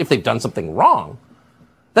presidents if they've done something wrong.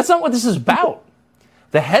 That's not what this is about.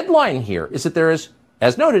 The headline here is that there is,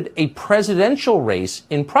 as noted, a presidential race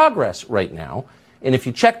in progress right now. And if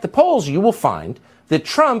you check the polls, you will find that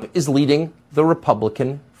Trump is leading the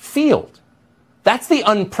Republican field. That's the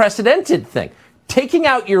unprecedented thing. Taking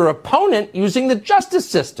out your opponent using the justice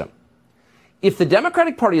system. If the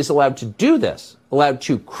Democratic Party is allowed to do this, allowed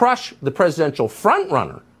to crush the presidential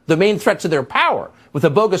frontrunner, the main threat to their power, with a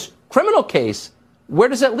bogus criminal case, where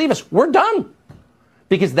does that leave us? We're done.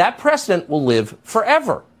 Because that precedent will live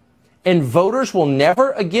forever. And voters will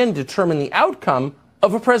never again determine the outcome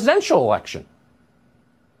of a presidential election.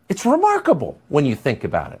 It's remarkable when you think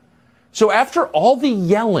about it. So after all the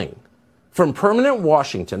yelling from permanent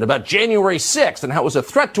Washington about January 6th and how it was a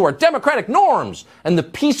threat to our democratic norms and the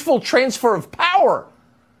peaceful transfer of power,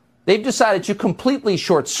 They've decided to completely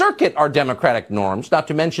short-circuit our democratic norms, not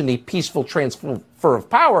to mention the peaceful transfer of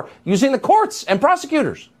power using the courts and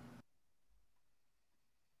prosecutors.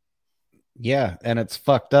 Yeah, and it's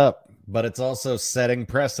fucked up, but it's also setting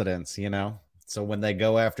precedents, you know? So when they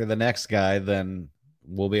go after the next guy, then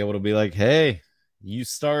we'll be able to be like, hey, you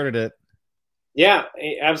started it. Yeah,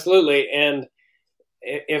 absolutely. And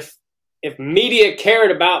if media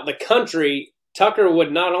cared about the country, Tucker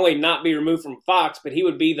would not only not be removed from Fox, but he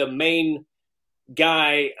would be the main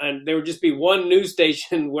guy, and there would just be one news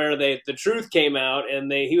station where the truth came out, and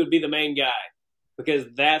he would be the main guy, because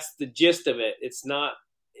that's the gist of it. It's not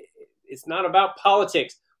about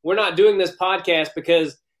politics. We're not doing this podcast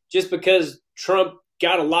because Trump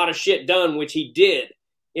got a lot of shit done, which he did.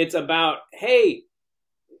 It's about, hey,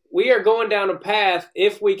 we are going down a path,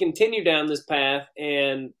 if we continue down this path,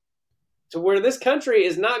 and to where this country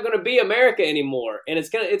is not going to be America anymore. And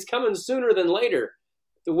it's coming sooner than later,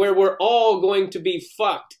 to where we're all going to be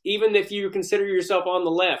fucked. Even if you consider yourself on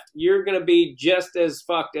the left, you're going to be just as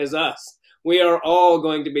fucked as us. We are all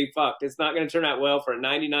going to be fucked. It's not going to turn out well for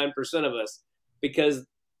 99% of us, because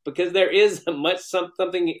there is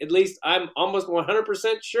something, at least I'm almost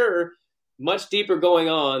 100% sure, much deeper going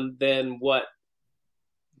on than what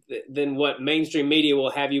mainstream media will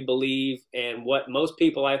have you believe, and what most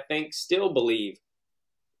people, I think, still believe.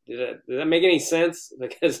 Did that make any sense?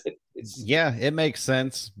 Because yeah, it makes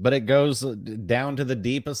sense, but it goes down to the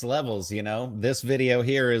deepest levels. You know, this video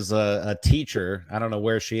here is a teacher. I don't know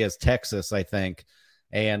where she is, Texas, I think.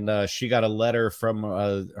 And she got a letter from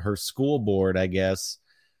her school board, I guess,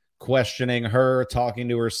 questioning her, talking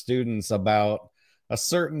to her students about a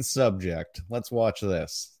certain subject. Let's watch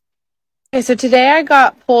this. Okay, so today I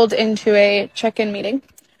got pulled into a check-in meeting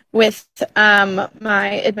with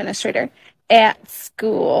my administrator at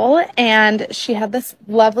school, and she had this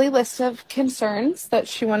lovely list of concerns that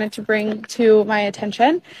she wanted to bring to my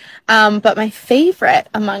attention. But my favorite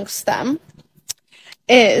amongst them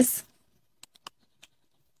is,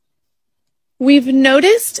 we've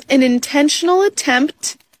noticed an intentional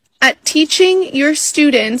attempt at teaching your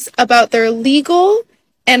students about their legal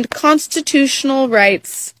and constitutional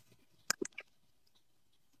rights.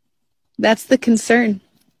 That's the concern.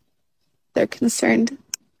 They're concerned.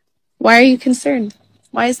 Why are you concerned?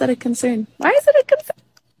 Why is that a concern? Why is it a concern?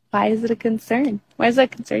 Why is it a concern? Why does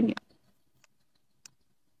that concern you?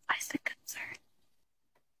 Why is it a concern?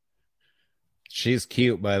 She's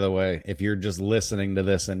cute, by the way. If you're just listening to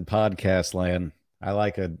this in podcast land, I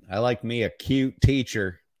like me a cute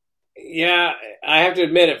teacher. Yeah, I have to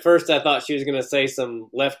admit, at first I thought she was going to say some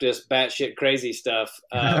leftist batshit crazy stuff.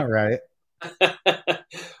 All right.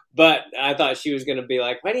 But I thought she was going to be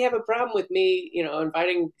like, why do you have a problem with me,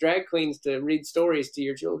 inviting drag queens to read stories to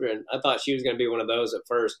your children? I thought she was going to be one of those at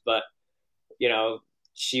first, but,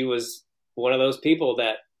 she was one of those people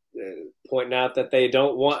that pointing out that they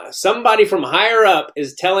don't want, somebody from higher up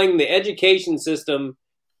is telling the education system,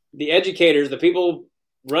 the educators, the people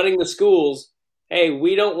running the schools, hey,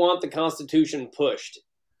 we don't want the Constitution pushed.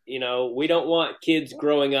 We don't want kids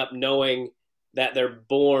growing up knowing that they're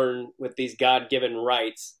born with these God-given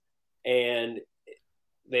rights. And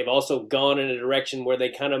they've also gone in a direction where they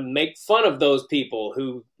kind of make fun of those people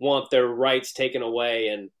who want their rights taken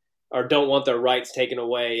away or don't want their rights taken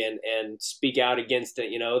away and speak out against it.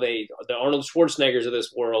 The Arnold Schwarzeneggers of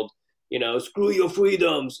this world, screw your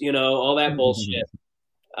freedoms, all that bullshit.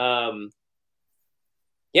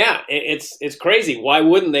 Yeah, it's crazy. Why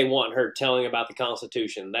wouldn't they want her telling about the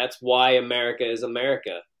Constitution? That's why America is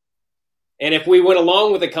America. And if we went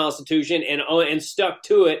along with the Constitution and stuck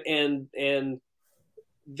to it, and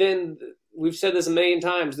then we've said this a million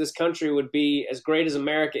times, this country would be, as great as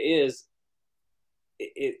America is,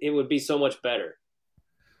 it would be so much better.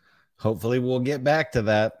 Hopefully we'll get back to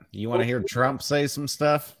that. You want to hear Trump say some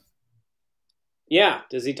stuff? Yeah.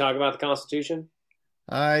 Does he talk about the Constitution?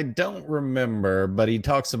 I don't remember, but he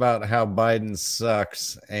talks about how Biden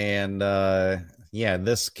sucks. And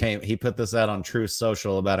he put this out on Truth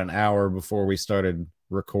Social about an hour before we started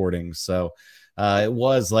recording. So it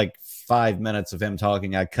was like 5 minutes of him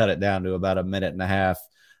talking. I cut it down to about a minute and a half.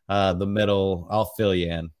 The middle, I'll fill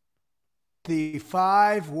you in. The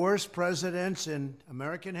 5 worst presidents in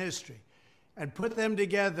American history and put them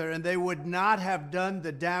together, and they would not have done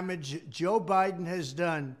the damage Joe Biden has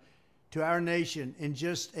done to our nation in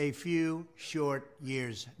just a few short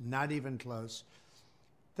years, not even close.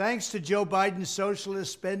 Thanks to Joe Biden's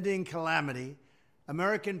socialist spending calamity,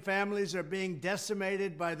 American families are being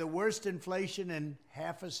decimated by the worst inflation in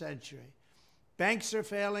half a century. Banks are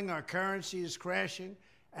failing, our currency is crashing,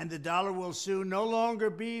 and the dollar will soon no longer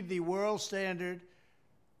be the world standard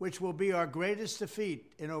which will be our greatest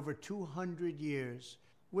defeat in over 200 years.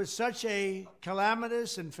 With such a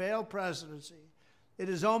calamitous and failed presidency, it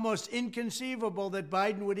is almost inconceivable that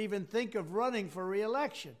Biden would even think of running for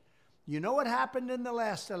re-election. You know what happened in the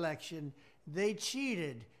last election? They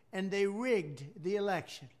cheated and they rigged the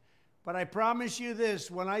election. But I promise you this,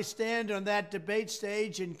 when I stand on that debate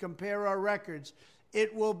stage and compare our records,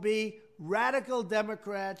 it will be radical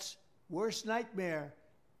Democrats' worst nightmare,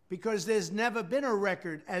 because there's never been a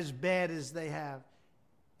record as bad as they have.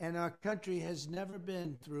 And our country has never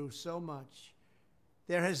been through so much.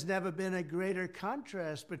 There has never been a greater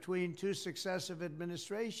contrast between two successive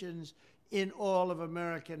administrations in all of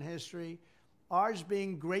American history, ours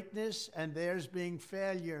being greatness and theirs being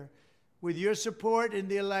failure. With your support in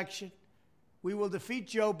the election, we will defeat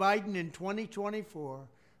Joe Biden in 2024.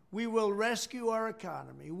 We will rescue our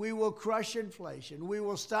economy. We will crush inflation. We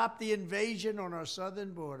will stop the invasion on our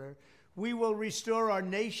southern border. We will restore our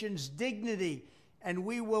nation's dignity, and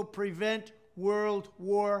we will prevent World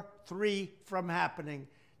War III from happening.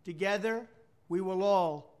 Together, we will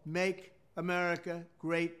all make America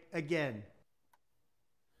great again.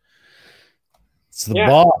 It's the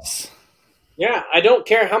boss. Yeah, I don't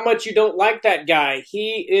care how much you don't like that guy.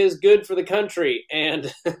 He is good for the country,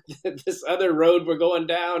 and this other road we're going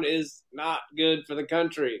down is not good for the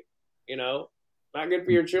country. You know, not good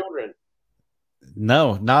for your children.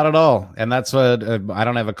 No, not at all. And that's what I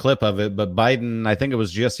don't have a clip of it, but Biden, I think it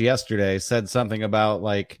was just yesterday, said something about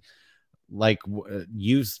like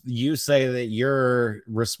you say that you're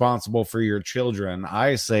responsible for your children.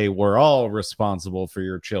 I say we're all responsible for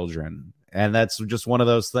your children. And that's just one of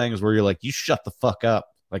those things where you're like, you shut the fuck up.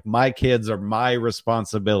 Like, my kids are my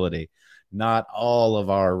responsibility, not all of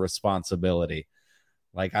our responsibility.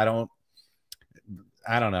 Like, I don't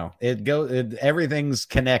know. Everything's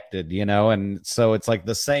connected, you know? And so it's like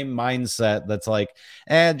the same mindset that's like,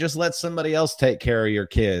 just let somebody else take care of your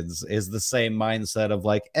kids, is the same mindset of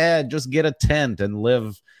like, just get a tent and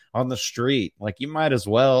live on the street. Like, you might as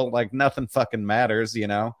well, like, nothing fucking matters, you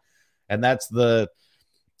know? And that's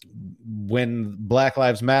when Black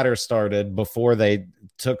Lives Matter started, before they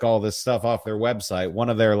took all this stuff off their website, one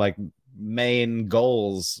of their like main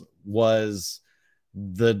goals was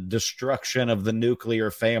the destruction of the nuclear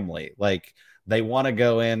family. Like, they want to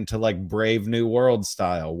go into like Brave New World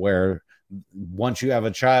style, where once you have a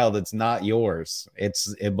child, it's not yours.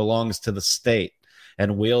 It belongs to the state,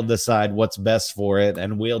 and we'll decide what's best for it,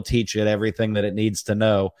 and we'll teach it everything that it needs to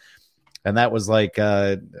know. And that was like,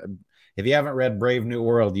 if you haven't read Brave New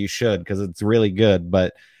World, you should, because it's really good.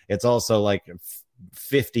 But it's also like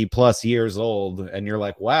 50 plus years old, and you're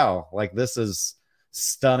like, wow, like, this is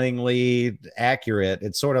stunningly accurate.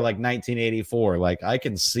 It's sort of like 1984. Like, I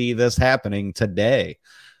can see this happening today.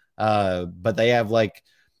 But they have like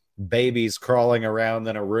babies crawling around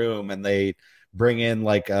in a room, and they bring in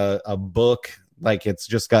like a book, like it's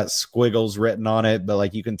just got squiggles written on it, but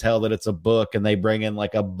like you can tell that it's a book, and they bring in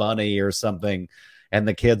like a bunny or something, and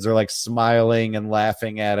the kids are like smiling and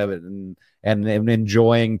laughing at it and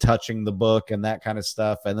enjoying touching the book and that kind of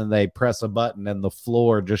stuff. And then they press a button, and the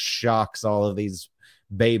floor just shocks all of these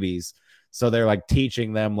babies. So they're like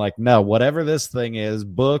teaching them like, no, whatever this thing is,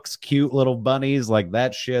 books, cute little bunnies, like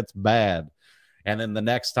that shit's bad. And then the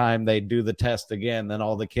next time they do the test again, then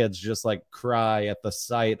all the kids just like cry at the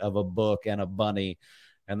sight of a book and a bunny.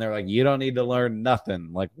 And they're like, you don't need to learn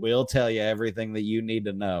nothing. Like, we'll tell you everything that you need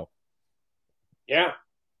to know. Yeah.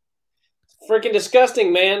 It's freaking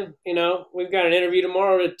disgusting, man. You know, we've got an interview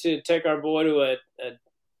tomorrow to take our boy to a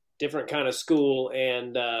different kind of school.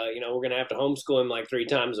 And, you know, we're going to have to homeschool him like 3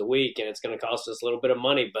 times a week, and it's going to cost us a little bit of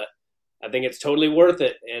money, but I think it's totally worth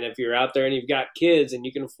it. And if you're out there and you've got kids and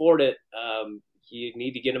you can afford it, you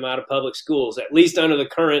need to get them out of public schools, at least under the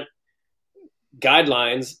current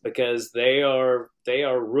guidelines, because they are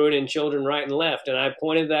ruining children right and left. And I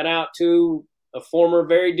pointed that out to a former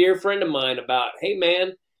very dear friend of mine about, hey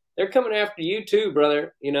man, they're coming after you too,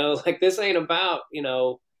 brother. You know, like, this ain't about, you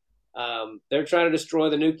know, they're trying to destroy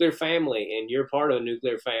the nuclear family, and you're part of a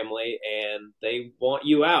nuclear family, and they want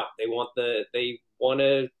you out. They want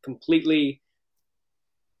to completely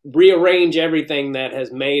rearrange everything that has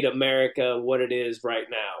made America what it is right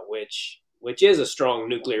now, which is a strong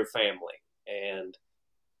nuclear family. And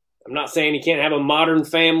I'm not saying you can't have a modern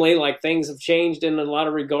family, like things have changed in a lot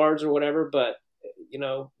of regards or whatever, but, you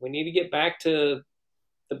know, we need to get back to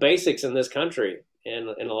the basics in this country in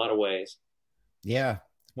a lot of ways. Yeah.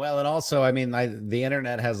 Well, and also, I mean, the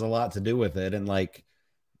internet has a lot to do with it. And like,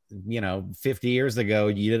 50 years ago,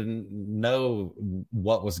 you didn't know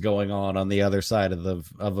what was going on the other side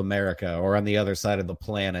of America or on the other side of the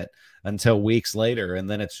planet until weeks later. And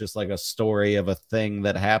then it's just like a story of a thing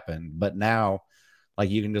that happened. But now, like,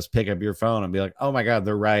 you can just pick up your phone and be like, oh my God,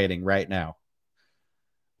 they're rioting right now.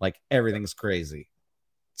 Like, everything's crazy.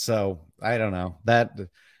 So I don't know, that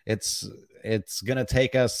it's going to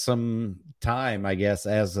take us some time, I guess,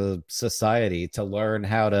 as a society to learn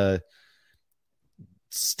how to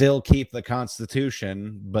still keep the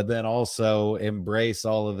Constitution, but then also embrace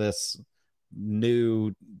all of this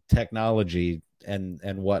new technology and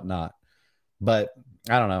whatnot. But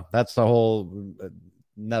I don't know. That's the whole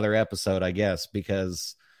another episode, I guess,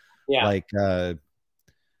 because the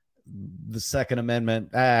Second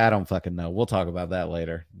Amendment, I don't fucking know. We'll talk about that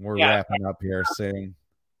later. We're wrapping up here soon.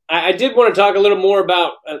 I did want to talk a little more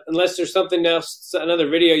about, unless there's something else, another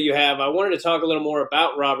video you have, I wanted to talk a little more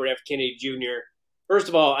about Robert F. Kennedy Jr. First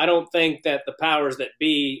of all, I don't think that the powers that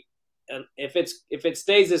be, if it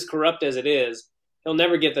stays as corrupt as it is, he'll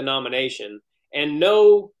never get the nomination. And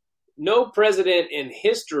no president in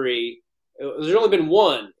history, there's only been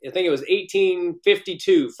one. I think it was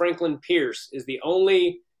 1852. Franklin Pierce is the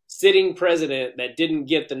only sitting president that didn't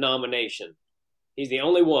get the nomination. He's the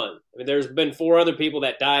only one. I mean, there's been 4 other people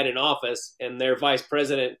that died in office, and their vice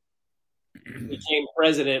president became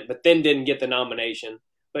president, but then didn't get the nomination.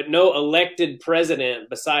 But no elected president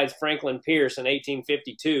besides Franklin Pierce in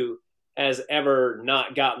 1852 has ever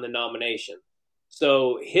not gotten the nomination.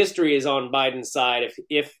 So history is on Biden's side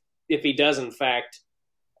if he does in fact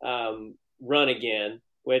run again,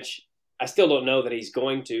 which I still don't know that he's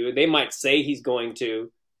going to. They might say he's going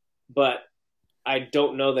to, but I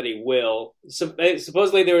don't know that he will. So,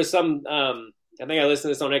 supposedly there was some, I think I listened to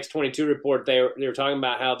this on X22 report. They were talking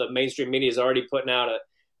about how the mainstream media is already putting out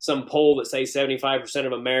some poll that says 75%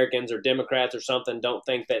 of Americans or Democrats or something don't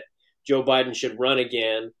think that Joe Biden should run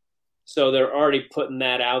again. So they're already putting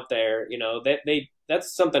that out there.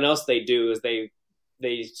 That's something else they do, is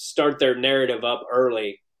they start their narrative up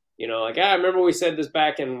early. Like, I remember we said this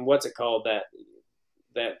back in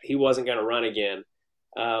that he wasn't going to run again.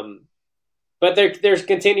 But they're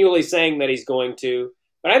continually saying that he's going to.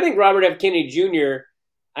 But I think Robert F. Kennedy Jr.,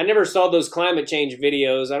 I never saw those climate change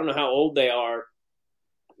videos. I don't know how old they are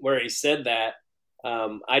where he said that.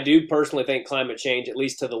 I do personally think climate change, at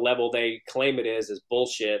least to the level they claim it is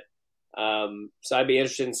bullshit. So I'd be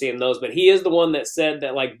interested in seeing those. But he is the one that said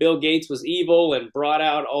that, like, Bill Gates was evil and brought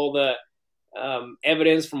out all the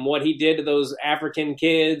evidence from what he did to those African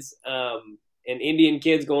kids and Indian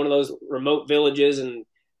kids going to those remote villages and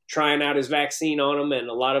trying out his vaccine on them, and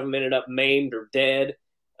a lot of them ended up maimed or dead.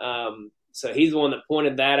 So he's the one that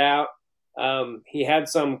pointed that out. He had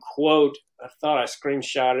some quote, I thought I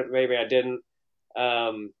screenshot it, maybe I didn't,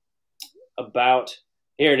 about,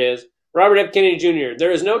 here it is, Robert F. Kennedy Jr.,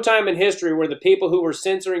 there is no time in history where the people who were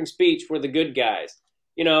censoring speech were the good guys.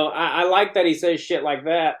 I like that he says shit like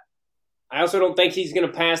that. I also don't think he's going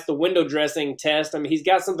to pass the window dressing test. I mean, he's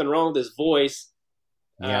got something wrong with his voice.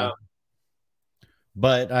 Yeah.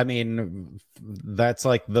 But I mean, that's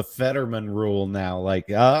like the Fetterman rule now. Like,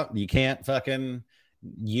 you can't fucking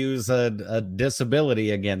use a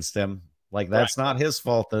disability against him. Like, that's not his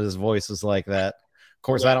fault that his voice is like that. Of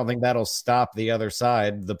course, I don't think that'll stop the other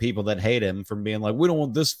side, the people that hate him, from being like, we don't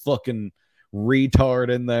want this fucking retard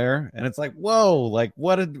in there. And it's like, whoa, like,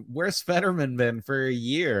 where's Fetterman been for a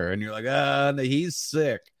year? And you're like, he's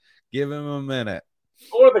sick. Give him a minute.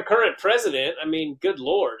 Or the current president. I mean, good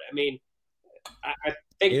Lord. I mean, I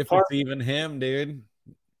think if it's even him, dude.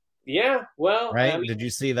 Yeah, well, right? I mean, did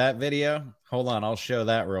you see that video? Hold on, I'll show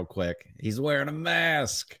that real quick. He's wearing a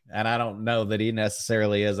mask, and I don't know that he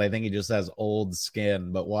necessarily is. I think he just has old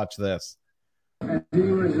skin, but watch this. And he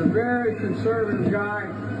was a very conservative guy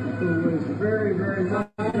who was very, very...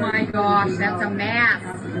 Oh my gosh, that's a mask.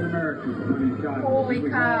 African American when he got Holy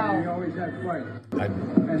cow. He always had fights. I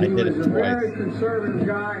did it twice. Very conservative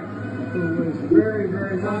guy who was very,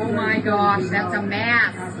 very... Oh my gosh, that's a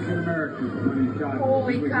mask. African American when he got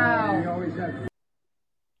Holy cow. He always had...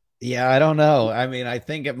 Yeah, I don't know. I mean, I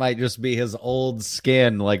think it might just be his old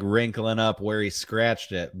skin, like, wrinkling up where he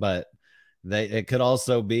scratched it, but it could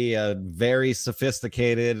also be a very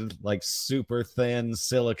sophisticated, like, super thin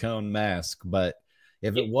silicone mask. But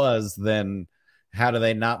if it was, then how do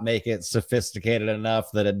they not make it sophisticated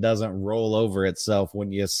enough that it doesn't roll over itself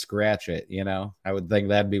when you scratch it? I would think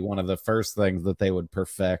that'd be one of the first things that they would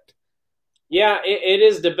perfect. Yeah, it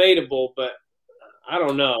is debatable, but I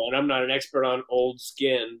don't know, and I'm not an expert on old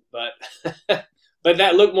skin, but but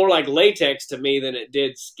that looked more like latex to me than it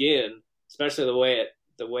did skin, especially the way it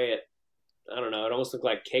I don't know, it almost looked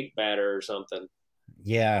like cake batter or something.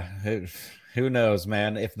 Yeah, who knows,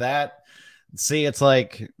 man? If that, see, it's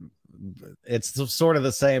like, it's sort of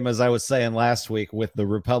the same as I was saying last week with the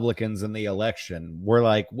Republicans in the election. We're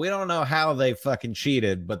like, we don't know how they fucking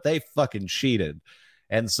cheated, but they fucking cheated.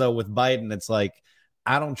 And so with Biden, it's like,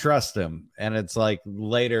 I don't trust him. And it's like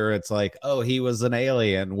later, it's like, oh, he was an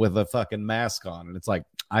alien with a fucking mask on. And it's like,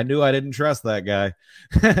 I knew I didn't trust that guy.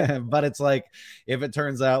 But it's like, if it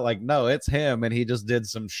turns out like, no, it's him and he just did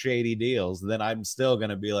some shady deals, then I'm still going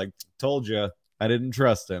to be like, told you, I didn't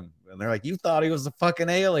trust him. And they're like, you thought he was a fucking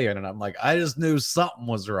alien. And I'm like, I just knew something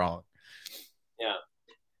was wrong. Yeah.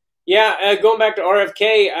 Yeah. Going back to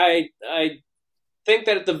RFK, I think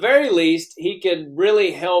that at the very least, he could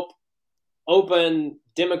really help open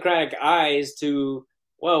Democratic eyes to,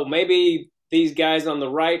 well, maybe these guys on the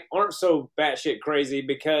right aren't so batshit crazy,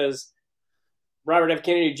 because Robert F.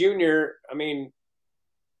 Kennedy Jr., I mean,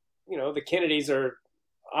 the Kennedys are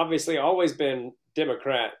obviously always been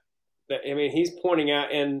Democrat. I mean, he's pointing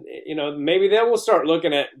out, and maybe they will start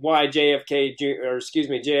looking at why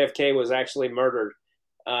JFK was actually murdered.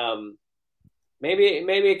 Maybe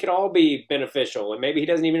it could all be beneficial, and maybe he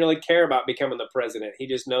doesn't even really care about becoming the president. He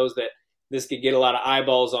just knows that this could get a lot of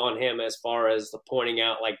eyeballs on him as far as pointing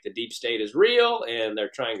out like the deep state is real and they're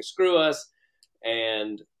trying to screw us,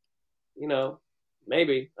 and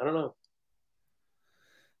maybe, I don't know.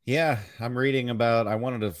 Yeah, I'm reading about, I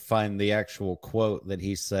wanted to find the actual quote that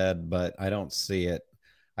he said, but I don't see it.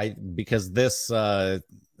 Because this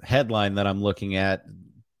headline that I'm looking at,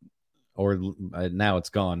 or now it's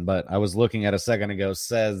gone, but I was looking at a second ago,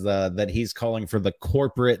 says that he's calling for the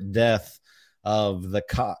corporate death of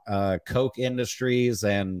the Coke industries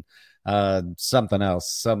and something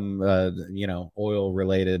else, some oil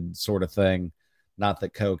related sort of thing. Not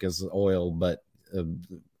that Coke is oil, but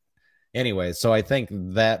anyway, so I think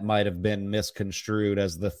that might have been misconstrued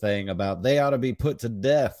as the thing about they ought to be put to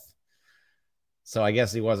death. So I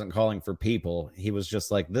guess he wasn't calling for people. He was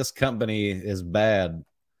just like, this company is bad.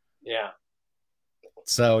 Yeah.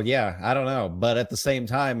 So, yeah, I don't know. But at the same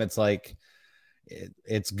time, it's like,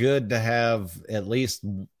 it's good to have at least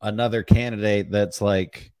another candidate that's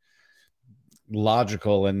like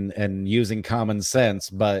logical and using common sense.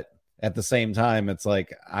 But at the same time, it's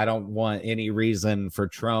like, I don't want any reason for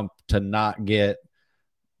Trump to not get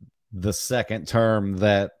the second term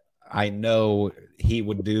that I know he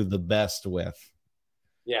would do the best with.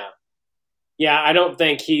 Yeah. Yeah, I don't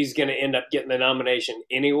think he's going to end up getting the nomination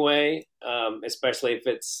anyway, especially if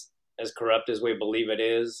it's as corrupt as we believe it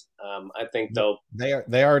is. I think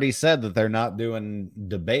they already said that they're not doing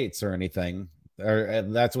debates or anything, or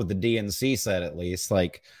that's what the DNC said, at least.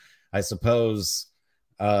 Like, I suppose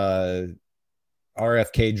RFK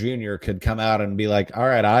Jr. could come out and be like, all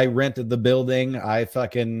right, I rented the building, I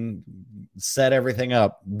fucking set everything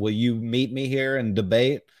up, will you meet me here and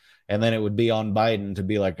debate? And then it would be on Biden to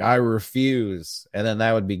be like, I refuse. And then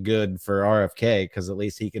that would be good for RFK, because at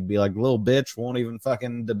least he could be like, little bitch won't even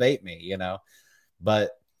fucking debate me,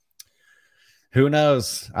 But who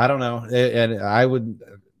knows? I don't know. And I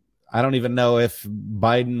don't even know if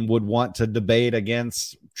Biden would want to debate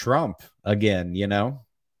against Trump again,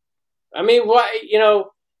 I mean, why?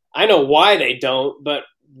 I know why they don't, but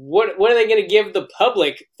what are they going to give the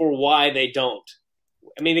public for why they don't?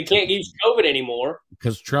 I mean, they can't use COVID anymore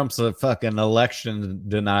because Trump's a fucking election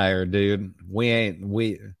denier, dude.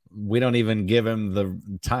 We don't even give him the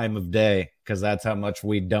time of day, because that's how much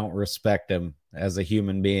we don't respect him as a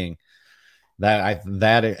human being.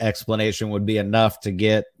 That explanation would be enough to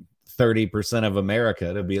get 30% of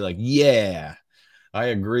America to be like, yeah, I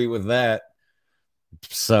agree with that.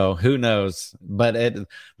 So who knows? But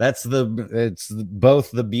it's both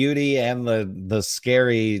the beauty and the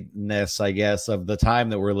scariness, I guess, of the time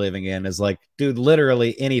that we're living in. Is like, dude,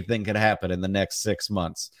 literally anything could happen in the next 6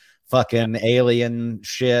 months. Fucking alien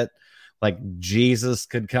shit, like Jesus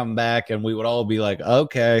could come back and we would all be like,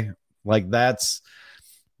 okay, like that's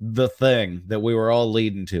the thing that we were all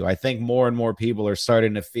leading to. I think more and more people are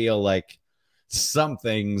starting to feel like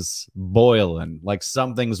something's boiling, like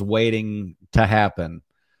something's waiting to happen.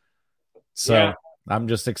 So yeah. I'm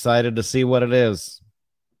just excited to see what it is.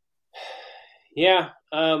 Yeah.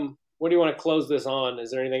 What do you want to close this on?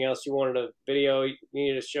 Is there anything else you wanted a video you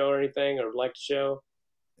needed to show or anything, or like to show?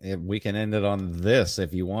 We can end it on this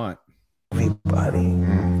if you want. Everybody,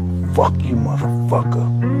 fuck you, motherfucker.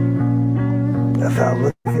 That's how I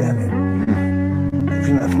look at it. If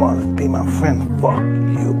you're not smart enough to be my friend, fuck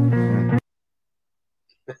you.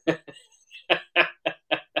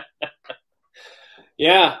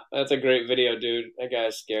 Yeah, that's a great video, dude. That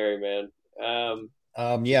guy's scary, man.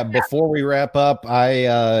 Yeah, before we wrap up,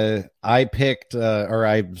 I picked or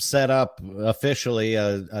I set up officially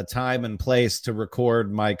a time and place to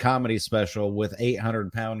record my comedy special with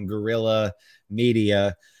 800-pound gorilla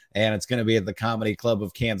media, and it's going to be at the Comedy Club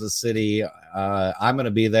of Kansas City. I'm going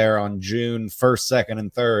to be there on June 1st, 2nd,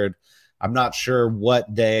 and 3rd. I'm not sure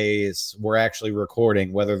what days we're actually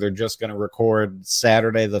recording, whether they're just going to record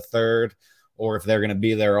Saturday the 3rd or if they're going to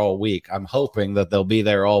be there all week. I'm hoping that they'll be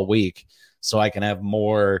there all week, so I can have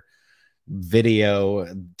more video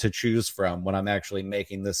to choose from when I'm actually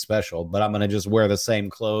making this special. But I'm going to just wear the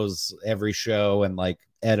same clothes every show and like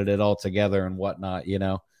edit it all together and whatnot, you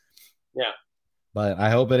know? Yeah. But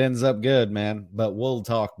I hope it ends up good, man. But we'll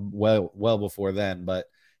talk well before then. But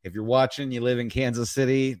if you're watching, you live in Kansas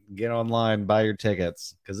City, get online, buy your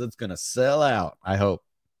tickets, because it's going to sell out, I hope.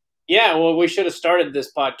 Yeah, well, we should have started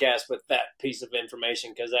this podcast with that piece of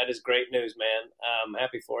information, because that is great news, man. I'm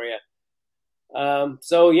happy for you.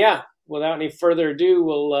 So yeah, without any further ado,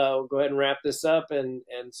 we'll go ahead and wrap this up and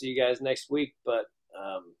see you guys next week. But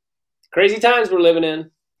crazy times we're living in.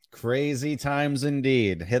 Crazy times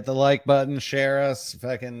indeed. Hit the like button, share us,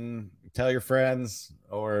 fucking tell your friends,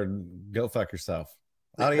 or go fuck yourself.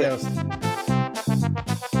 Adios.